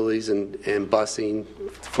 utilities and busing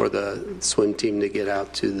for the swim team to get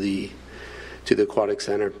out to the aquatic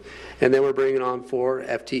center. And then we're bringing on 4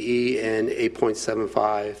 FTE and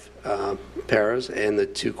 8.75 paras and the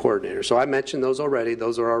 2 coordinators. So I mentioned those already.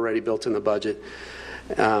 Those are already built in the budget.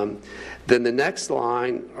 Then the next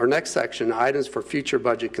line, or next section, items for future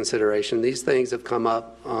budget consideration. These things have come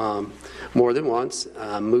up more than once.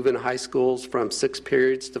 Moving high schools from 6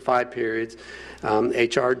 periods to 5 periods.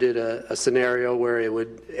 HR did a scenario where it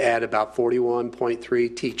would add about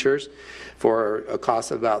 41.3 teachers for a cost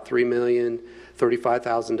of about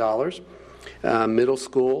 $3,035,000. Middle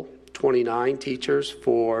school, 29 teachers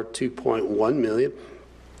for $2.1 million.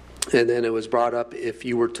 And then it was brought up, if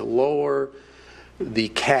you were to lower the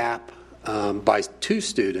cap by 2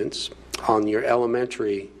 students on your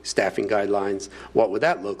elementary staffing guidelines, what would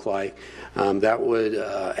that look like? That would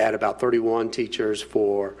add about 31 teachers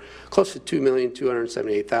for close to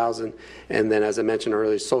 $2,278,000. And then, as I mentioned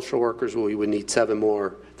earlier, social workers, we would need 7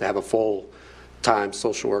 more to have a full-time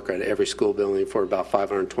social worker at every school building for about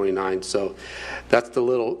 529. So that's the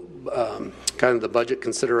little kind of the budget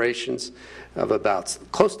considerations of about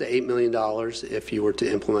close to $8 million if you were to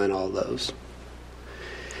implement all those.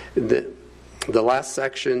 The last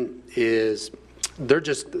section is, they're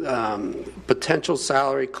just potential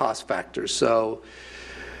salary cost factors. So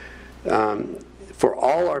for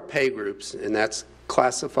all our pay groups, and that's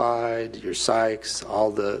classified, your psychs,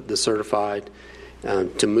 all the certified,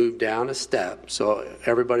 to move down a step. So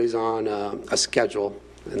everybody's on a schedule,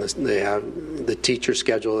 and they have the teacher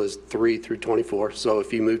schedule is 3 through 24. So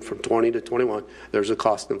if you move from 20 to 21, there's a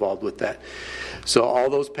cost involved with that. So all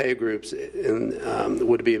those pay groups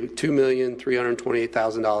would be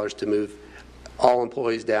 $2,328,000 to move all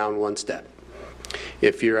employees down 1 step.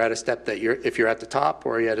 If you're at a step if you're at the top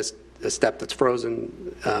or you're at a step that's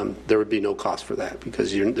frozen, there would be no cost for that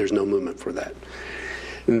because there's no movement for that.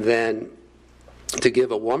 And then to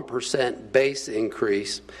give a 1% base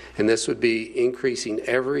increase, and this would be increasing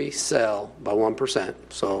every cell by 1%.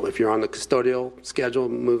 So if you're on the custodial schedule,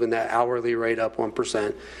 moving that hourly rate up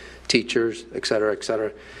 1%, teachers, et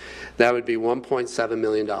cetera, that would be $1.7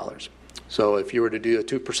 million. So if you were to do a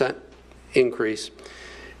 2% increase,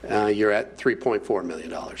 you're at $3.4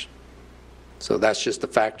 million. So that's just a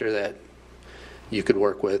factor that you could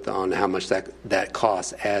work with on how much that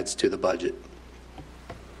cost adds to the budget.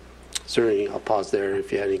 Certainly, I'll pause there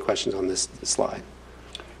if you had any questions on this slide.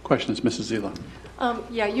 Questions, Mrs. Zila?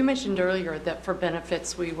 Yeah, you mentioned earlier that for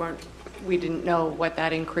benefits we didn't know what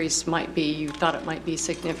that increase might be. You thought it might be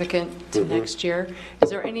significant to next year. Is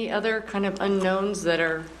there any other kind of unknowns that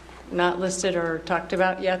are not listed or talked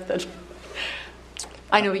about yet? That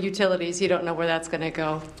I know utilities, you don't know where that's going to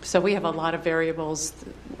go. So we have a lot of variables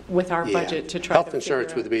with our budget to try Health to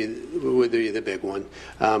insurance would be the big one.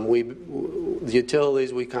 The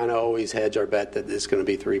utilities, we kind of always hedge our bet that it's going to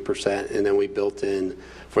be 3%, and then we built in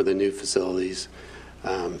for the new facilities.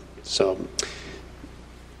 So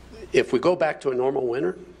if we go back to a normal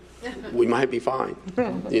winter, we might be fine.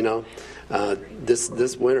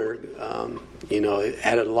 This winter, it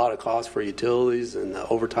added a lot of costs for utilities and the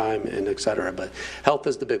overtime and et cetera. But health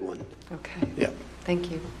is the big one. Okay. Yeah.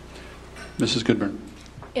 Thank you. Mrs. Goodburn.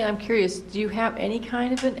 And I'm curious, do you have any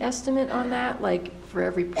kind of an estimate on that? Like for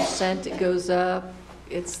every percent it goes up,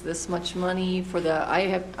 it's this much money for the,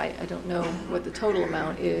 I don't know what the total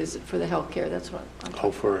amount is for the health care. That's what I'm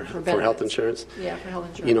talking for health insurance? Yeah, for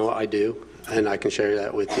health insurance. I do. And I can share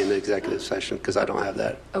that with you in the executive session because I don't have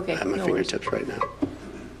that at my fingertips right now.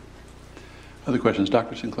 Other questions?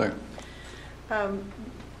 Dr. Sinclair.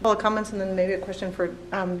 Well, comments and then maybe a question for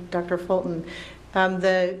Dr. Fulton.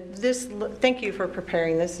 Thank you for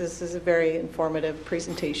preparing this. This is a very informative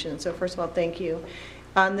presentation. So first of all, thank you.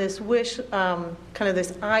 On this wish, kind of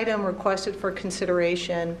this item requested for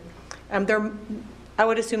consideration, I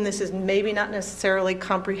would assume this is maybe not necessarily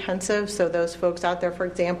comprehensive. So those folks out there, for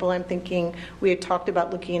example, I'm thinking we had talked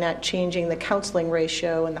about looking at changing the counseling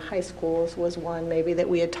ratio in the high schools was one maybe that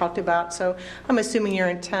we had talked about. So I'm assuming your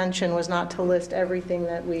intention was not to list everything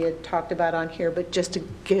that we had talked about on here, but just to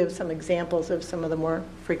give some examples of some of the more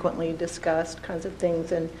frequently discussed kinds of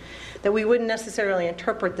things, and that we wouldn't necessarily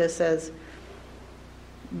interpret this as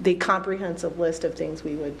the comprehensive list of things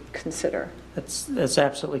we would consider. That's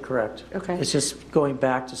absolutely correct. Okay. It's just going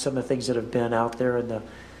back to some of the things that have been out there in the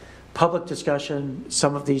public discussion.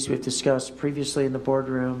 Some of these we've discussed previously in the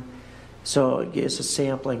boardroom. So it's a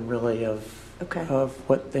sampling really of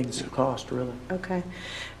what things cost really. Okay.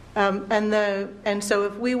 And so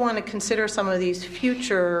if we want to consider some of these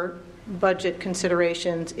future budget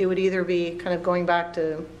considerations, it would either be kind of going back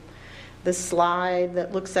to the slide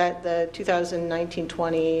that looks at the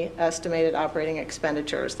 2019-20 estimated operating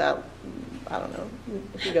expenditures. That, I don't know,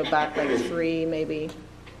 if you go back like 3 maybe.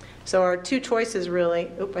 So our two choices really,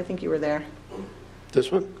 I think you were there.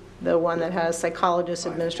 This one? The one that has psychologists,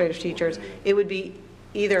 administrative teachers. It would be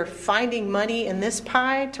either finding money in this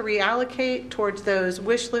pie to reallocate towards those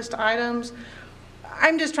wish list items.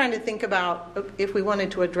 I'm just trying to think about if we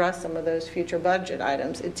wanted to address some of those future budget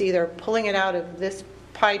items. It's either pulling it out of this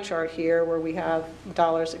pie chart here where we have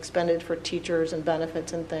dollars expended for teachers and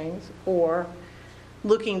benefits and things, or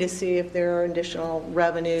looking to see if there are additional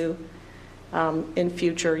revenue in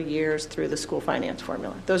future years through the school finance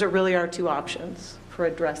formula. Those are really our two options for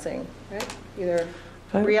addressing, right? Either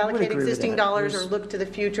reallocate existing dollars or look to the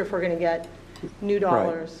future if we're going to get new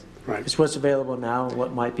dollars. Right. It's what's available now and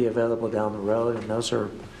what might be available down the road, and those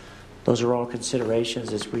are all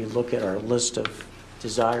considerations as we look at our list of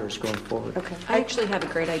desires going forward. Okay. I actually have a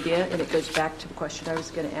great idea, and it goes back to the question I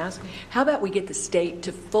was going to ask. How about we get the state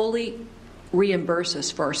to fully reimburse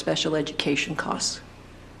us for our special education costs?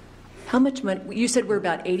 How much money? You said we're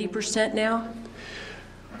about 80% now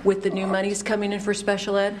with the new monies coming in for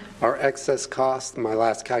special ed? Our excess cost, my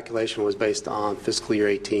last calculation was based on fiscal year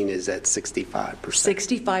 18, is at 65%.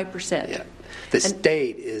 65%? Yeah. The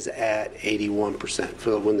state is at 81%.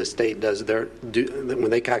 So when the state does when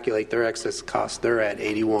they calculate their excess cost, they're at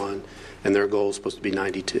 81, and their goal is supposed to be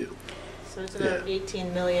 92. So it's about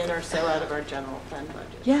 $18 million or so out of our general fund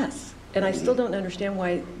budget. Yes, and I still don't understand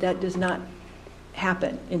why that does not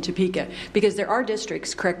happen in Topeka, because there are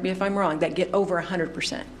districts, correct me if I'm wrong, that get over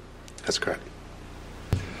 100%. That's correct.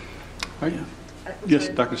 Right. Yes,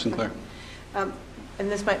 Dr. Sinclair.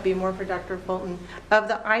 And this might be more for Dr. Fulton. Of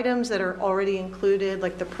the items that are already included,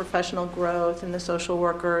 like the professional growth and the social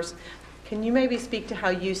workers, can you maybe speak to how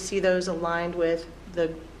you see those aligned with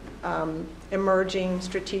the emerging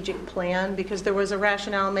strategic plan? Because there was a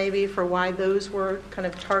rationale maybe for why those were kind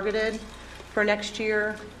of targeted for next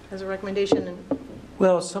year as a recommendation.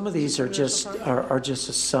 Well, some of these are just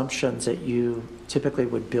assumptions that you typically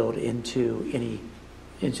would build into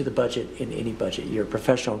the budget in any budget year.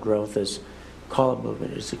 Professional growth is column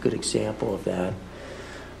movement is a good example of that.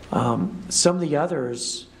 Some of the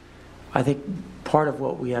others, I think part of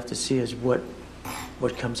what we have to see is what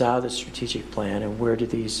comes out of the strategic plan and where do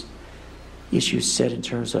these issues sit in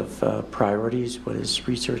terms of priorities. What does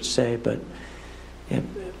research say? But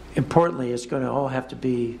importantly, it's all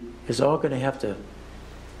going to have to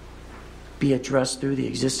be addressed through the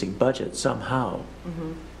existing budget somehow.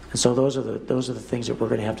 Mm-hmm. And so those are the things that we're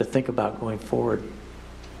going to have to think about going forward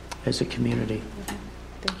as a community.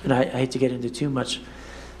 Mm-hmm. And I hate to get into too much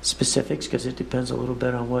specifics because it depends a little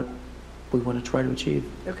bit on what we want to try to achieve.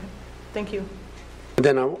 Okay, thank you. And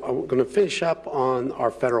then I'm going to finish up on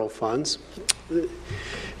our federal funds.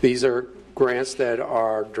 These are grants that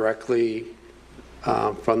are directly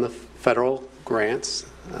from the federal grants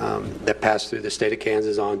that pass through the state of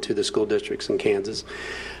Kansas on to the school districts in Kansas.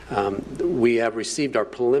 We have received our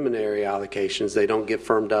preliminary allocations. They don't get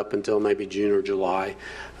firmed up until maybe June or July,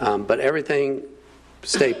 but everything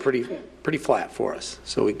stayed pretty flat for us.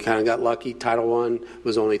 So we kind of got lucky. Title I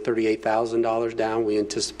was only $38,000 down. We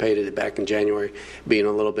anticipated it back in January being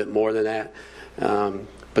a little bit more than that.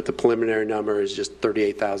 But the preliminary number is just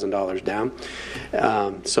 $38,000 down.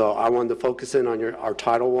 So I wanted to focus in on our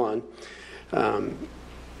Title I.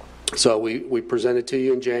 So we presented to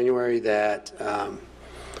you in January that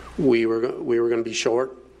we were going to be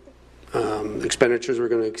short. Expenditures were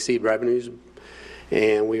going to exceed revenues,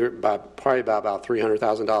 and we were probably about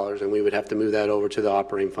 $300,000, and we would have to move that over to the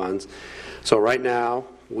operating funds. So right now,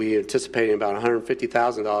 we're anticipating about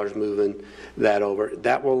 $150,000 moving that over.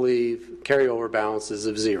 That will leave carryover balances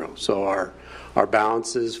of zero. So our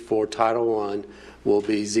balances for Title I will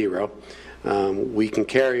be zero. We can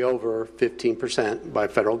carry over 15% by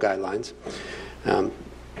federal guidelines.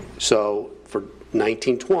 So for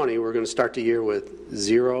 1920, we're going to start the year with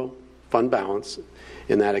zero fund balance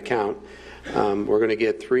in that account. We're going to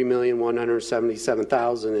get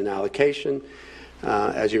 $3,177,000 in allocation.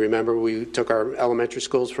 As you remember, we took our elementary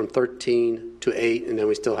schools from 13 to 8, and then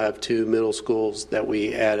we still have 2 middle schools that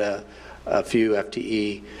we add a few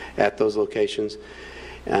FTE at those locations.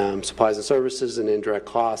 Supplies and services and indirect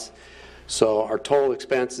costs. So our total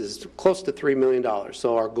expense is close to $3 million.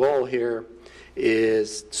 So our goal here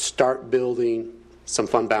is start building some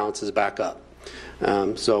fund balances back up.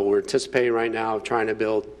 So we're anticipating right now trying to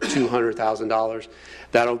build $200,000.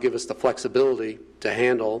 That'll give us the flexibility to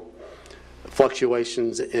handle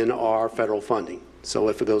fluctuations in our federal funding. So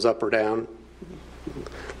if it goes up or down,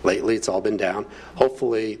 lately it's all been down.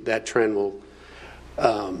 Hopefully that trend will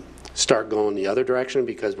start going the other direction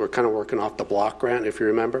because we're kind of working off the block grant, if you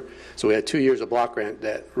remember. So we had 2 years of block grant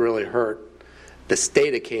that really hurt the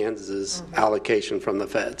state of Kansas's allocation from the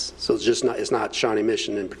feds. So it's not Shawnee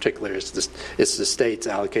Mission in particular, it's the state's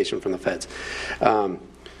allocation from the feds.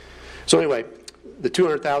 So anyway, the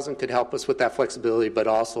 $200,000 could help us with that flexibility, but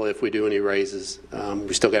also if we do any raises,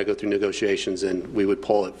 we still got to go through negotiations, and we would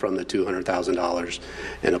pull it from the $200,000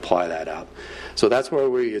 and apply that out. So that's where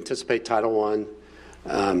we anticipate Title I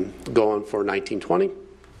going for 1920.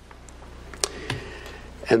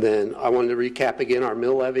 And then I wanted to recap again our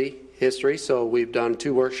mill levy history. So we've done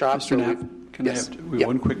 2 workshops. Mr. Knapp, can I have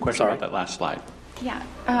one quick question about that last slide? Yeah,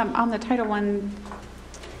 on the Title I,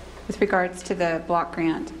 with regards to the block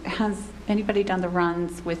grant, has anybody done the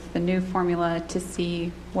runs with the new formula to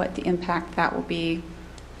see what the impact that will be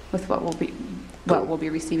with what we'll be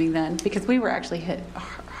receiving then? Because we were actually hit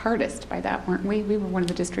hardest by that, weren't we? We were one of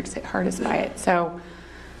the districts hit hardest by it. So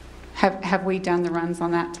have we done the runs on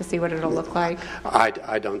that to see what it'll look like?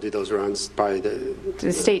 I don't do those runs. Probably the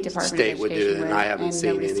State Department state of would Education do it, and I haven't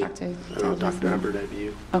seen any. Talked to I don't know, Dr. Hubbard, have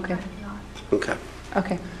you? Okay. Okay.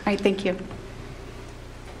 Okay. All right. Thank you.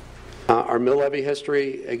 Our mill levy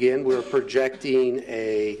history, again, we're projecting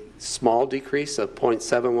a small decrease of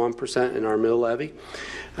 0.71% in our mill levy.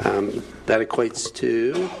 That equates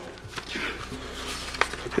to,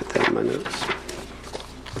 get that in my notes,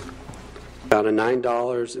 about a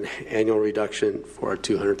 $9 an annual reduction for a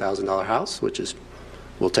 $200,000 house, which is,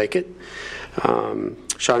 we'll take it.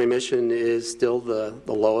 Shawnee Mission is still the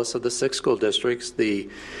lowest of the 6 school districts. The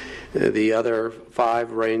other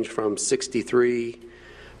 5 range from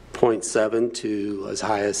 63.7 to as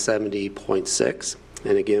high as 70.6.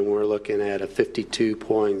 And again, we're looking at a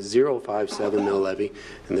 52.057 mill levy,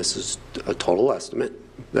 and this is a total estimate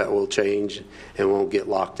that will change and won't get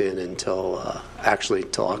locked in until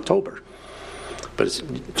October. But it's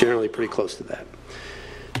generally pretty close to that.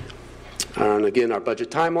 And again, our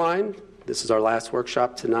budget timeline, this is our last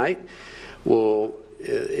workshop tonight.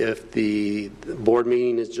 If the board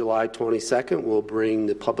meeting is July 22nd, we'll bring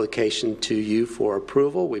the publication to you for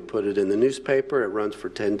approval. We put it in the newspaper. It runs for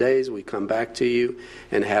 10 days. We come back to you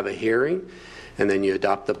and have a hearing, and then you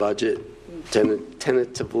adopt the budget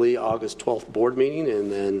tentatively August 12th board meeting,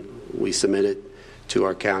 and then we submit it to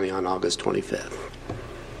our county on August 25th.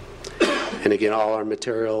 And again, all our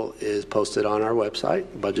material is posted on our website,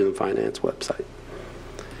 Budget and Finance website.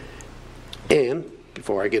 And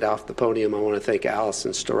before I get off the podium, I want to thank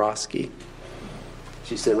Allison Starosky.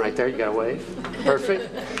 She's sitting right there. You got to wave. Perfect.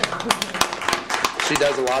 She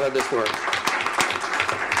does a lot of this work.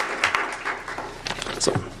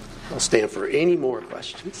 So I'll stand for any more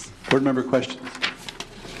questions. Board member questions?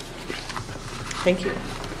 Thank you.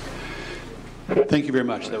 Thank you very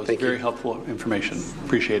much. That was very helpful information.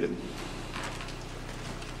 Appreciate it.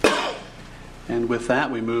 And with that,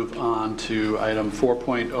 we move on to item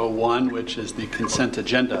 4.01, which is the consent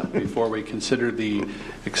agenda. Before we consider the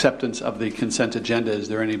acceptance of the consent agenda, is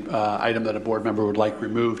there any item that a board member would like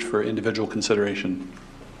removed for individual consideration?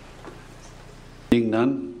 Being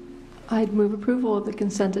none? I'd move approval of the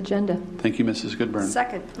consent agenda. Thank you, Mrs. Goodburn.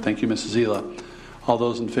 Second. Thank you, Mrs. Zila. All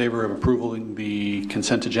those in favor of approving the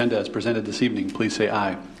consent agenda as presented this evening, please say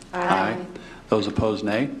aye. Aye. Those opposed,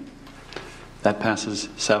 nay. That passes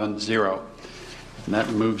 7-0. And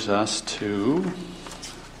that moves us to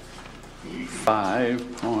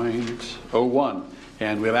 5.01.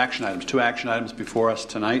 And we have action items, 2 action items before us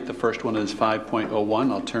tonight. The first one is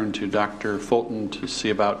 5.01. I'll turn to Dr. Fulton to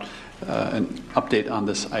see about an update on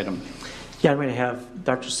this item. Yeah, I'm going to have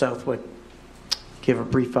Dr. Southwick give a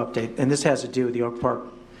brief update. And this has to do with the Oak Park,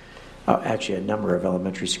 actually a number of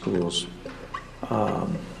elementary schools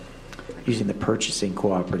using the purchasing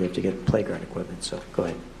cooperative to get playground equipment. So go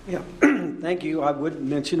ahead. Yeah, thank you. I would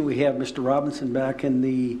mention we have Mr. Robinson back in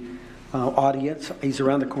the audience. He's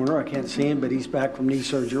around the corner. I can't see him, but he's back from knee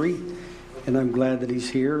surgery, and I'm glad that he's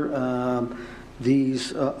here.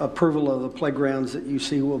 These approval of the playgrounds that you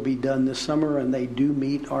see will be done this summer, and they do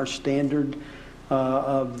meet our standard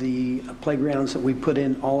of the playgrounds that we put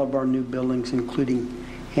in all of our new buildings, including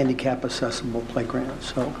handicap accessible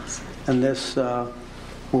playgrounds. So, and this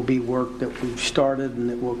will be work that we've started and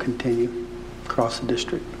that will continue across the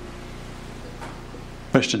district.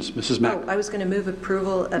 Questions? Mrs. Mack. I was going to move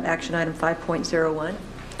approval of action item 5.01.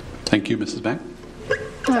 Thank you, Mrs. Mack.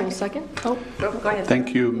 Second. Go ahead.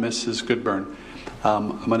 Thank you, Mrs. Goodburn.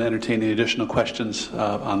 I'm going to entertain any additional questions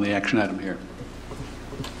on the action item here.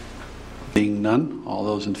 Being none, all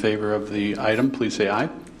those in favor of the item, please say aye.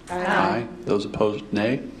 Aye. Those opposed,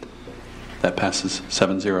 nay. That passes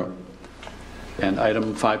 7-0. And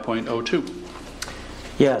item 5.02.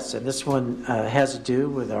 Yes, and this one has to do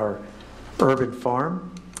with our urban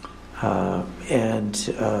farm and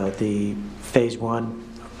the Phase 1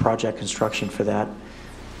 project construction for that,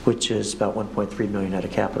 which is about $1.3 million out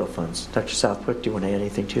of capital funds. Dr. Southwick, do you want to add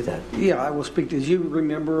anything to that? Yeah, I will speak. As you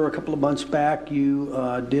remember, a couple of months back, you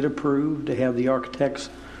did approve to have the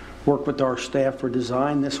architects work with our staff for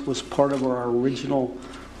design. This was part of our original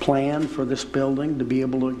plan for this building, to be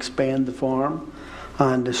able to expand the farm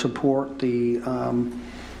and to support the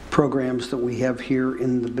programs that we have here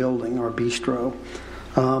in the building, our bistro.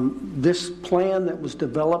 This plan that was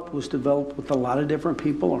developed with a lot of different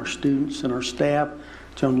people, our students and our staff.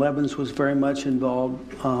 Joan Levins was very much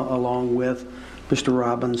involved, along with Mr.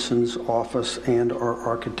 Robinson's office and our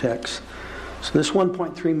architects. So this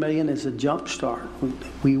 $1.3 million is a jump start.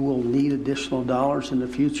 We will need additional dollars in the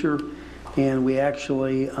future, and we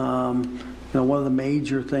actually, one of the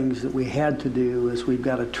major things that we had to do is we've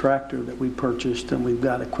got a tractor that we purchased, and we've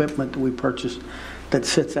got equipment that we purchased that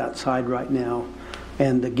sits outside right now.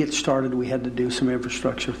 And to get started, we had to do some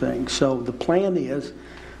infrastructure things. So the plan is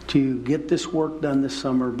to get this work done this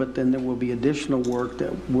summer, but then there will be additional work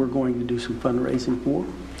that we're going to do some fundraising for,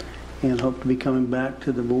 and hope to be coming back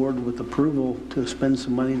to the board with approval to spend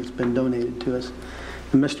some money that's been donated to us.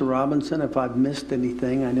 And Mr. Robinson, if I've missed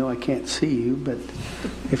anything, I know I can't see you, but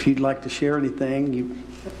if you'd like to share anything, you'd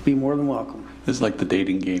be more than welcome. This is like the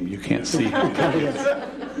dating game. You can't see.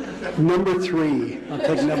 Number 3. I'll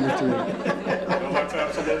take number 3. Well, that's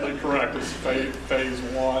absolutely correct. It's phase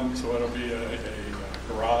 1, so it'll be a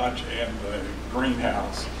garage and a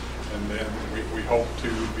greenhouse. And then we hope to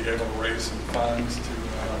be able to raise some funds to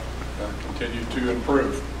continue to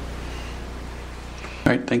improve.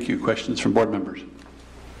 All right, thank you. Questions from board members?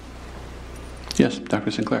 Yes,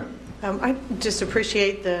 Dr. Sinclair. I just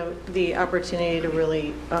appreciate the opportunity to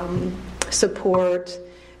really support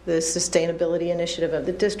the sustainability initiative of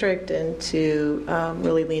the district, and to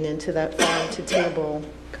really lean into that farm-to-table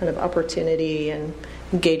kind of opportunity, and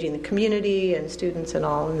engaging the community and students and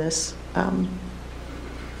all in this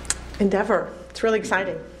endeavor. It's really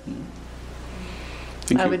exciting.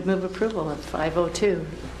 I would move approval of 502.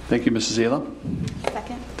 Thank you, Mrs. Elam.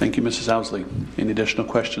 Second. Thank you, Mrs. Owsley. Any additional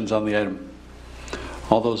questions on the item?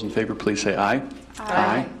 All those in favor, please say aye.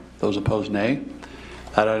 Aye. Those opposed, nay.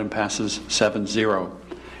 That item passes 7-0.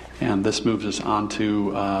 And this moves us on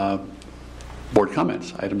to board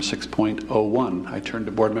comments, item 6.01. I turn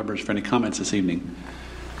to board members for any comments this evening.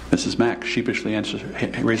 Mrs. Mack sheepishly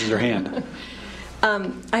raises her hand.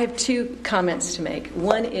 I have 2 comments to make.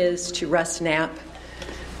 One is to Russ Knapp.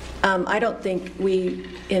 I don't think we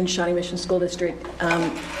in Shawnee Mission School District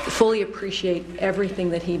fully appreciate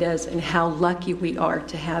everything that he does, and how lucky we are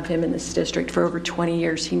to have him in this district for over 20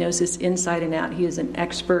 years. He knows this inside and out. He is an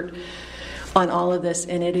expert on all of this,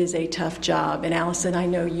 and it is a tough job. And Allison, I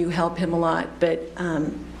know you help him a lot, but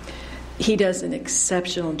he does an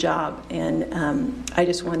exceptional job, and I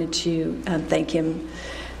just wanted to thank him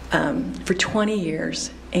for 20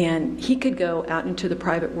 years. And he could go out into the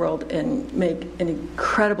private world and make an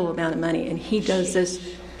incredible amount of money, and he does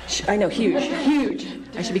this. I know, huge.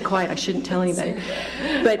 I should be quiet. I shouldn't tell anybody.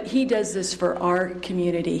 But he does this for our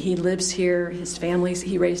community. He lives here.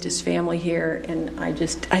 He raised his family here, and I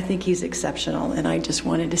think he's exceptional, and I just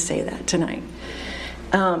wanted to say that tonight.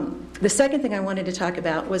 The second thing I wanted to talk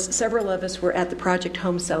about was several of us were at the Project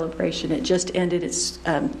Home celebration. It just ended its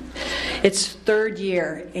 3rd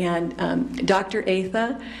year, and Dr.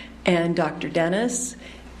 Atha and Dr. Dennis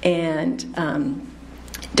and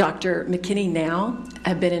Dr. McKinney now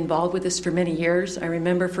have been involved with this for many years. I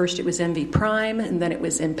remember first it was MV Prime, and then it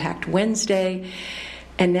was Impact Wednesday,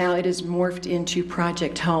 and now it has morphed into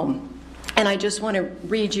Project Home. And I just want to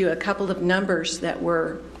read you a couple of numbers that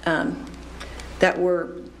were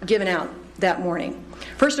given out that morning.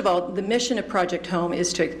 First of all, the mission of Project Home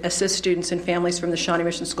is to assist students and families from the Shawnee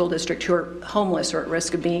Mission School District who are homeless or at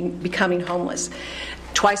risk of becoming homeless.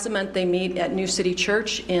 Twice a month they meet at New City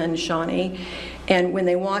Church in Shawnee, and when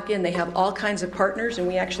they walk in they have all kinds of partners, and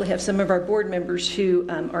we actually have some of our board members who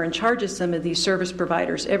are in charge of some of these service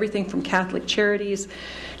providers, everything from Catholic Charities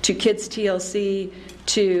to Kids TLC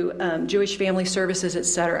to Jewish Family Services,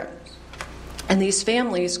 etc. And these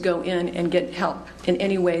families go in and get help in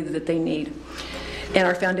any way that they need. And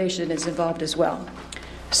our foundation is involved as well.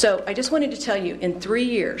 So I just wanted to tell you, in 3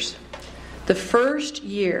 years, the first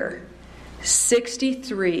year,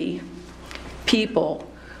 63 people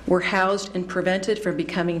were housed and prevented from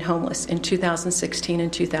becoming homeless in 2016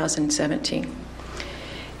 and 2017.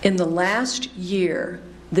 In the last year,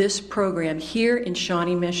 this program here in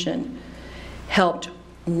Shawnee Mission helped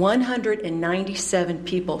 197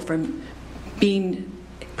 people from being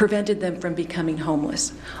prevented them from becoming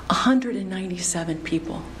homeless. 197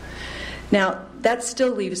 people. Now, that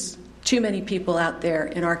still leaves too many people out there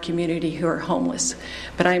in our community who are homeless.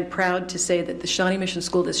 But I'm proud to say that the Shawnee Mission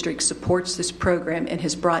School District supports this program and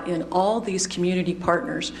has brought in all these community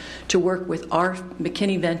partners to work with our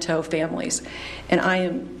McKinney-Vento families. And I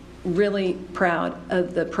am really proud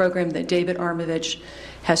of the program that David Armovich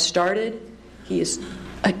has started. He is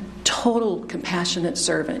a total compassionate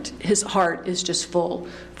servant. His heart is just full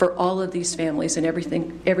for all of these families and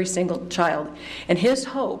every single child. And his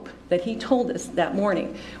hope that he told us that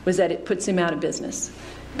morning was that it puts him out of business,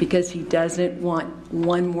 because he doesn't want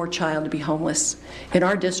one more child to be homeless in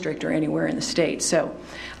our district or anywhere in the state. So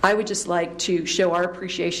I would just like to show our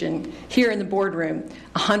appreciation here in the boardroom.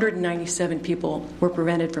 197 people were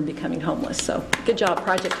prevented from becoming homeless. So good job,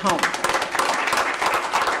 Project Home.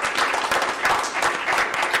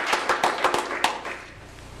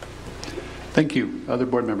 Thank you. Other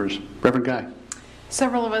board members? Reverend Guy.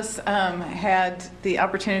 Several of us had the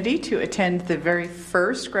opportunity to attend the very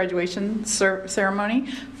first graduation ceremony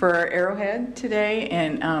for our Arrowhead today,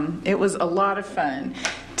 and it was a lot of fun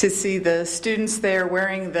to see the students there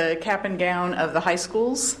wearing the cap and gown of the high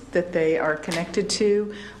schools that they are connected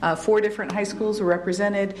to. 4 different high schools were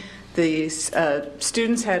represented. The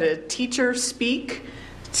students had a teacher speak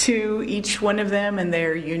to each one of them and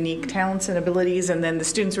their unique talents and abilities, and then the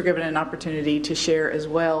students were given an opportunity to share as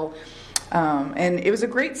well. And it was a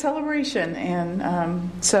great celebration, and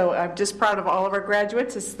so I'm just proud of all of our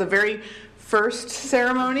graduates. It's the very first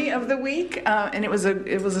ceremony of the week, and it was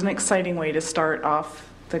an exciting way to start off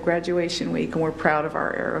the graduation week, and we're proud of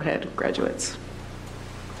our Arrowhead graduates.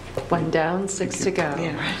 1 down, 6 to go.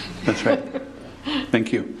 Yeah. That's right.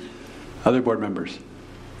 Thank you. Other board members?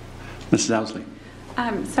 Mrs. Owsley.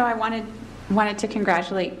 So I wanted to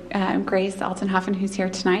congratulate Grace Altenhofen, who's here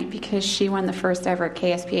tonight, because she won the first ever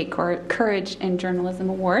KSPA Courage in Journalism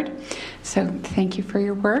Award. So thank you for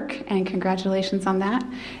your work and congratulations on that.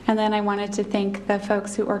 And then I wanted to thank the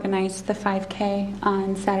folks who organized the 5K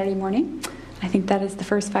on Saturday morning. I think that is the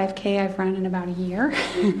first 5K I've run in about a year.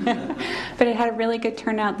 But it had a really good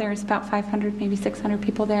turnout. There was about 500, maybe 600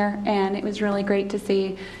 people there, and it was really great to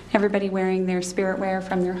see everybody wearing their spirit wear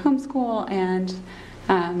from their homeschool, and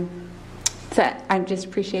so I just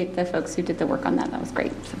appreciate the folks who did the work on that. That was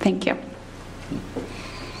great. So thank you.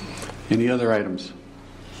 Any other items?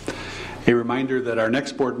 A reminder that our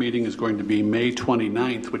next board meeting is going to be May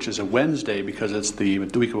 29th, which is a Wednesday because it's the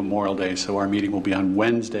week of Memorial Day, so our meeting will be on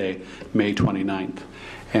Wednesday, May 29th.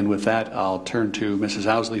 And with that, I'll turn to Mrs.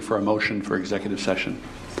 Owsley for a motion for executive session.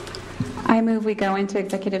 I move we go into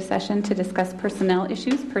executive session to discuss personnel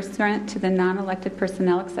issues pursuant to the non-elected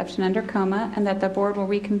personnel exception under COMA, and that the board will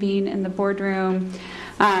reconvene in the boardroom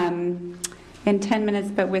in 10 minutes,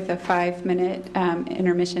 but with a 5-minute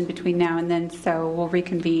intermission between now and then. So we'll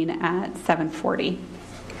reconvene at 7:40.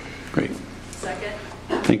 Great. Second.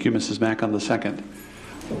 Thank you, Mrs. Mack, on the second.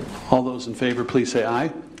 All those in favor, please say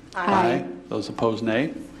aye. Aye. Those opposed,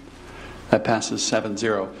 nay. That passes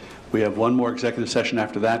 7-0. We have one more executive session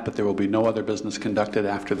after that, but there will be no other business conducted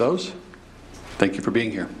after those. Thank you for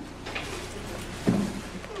being here.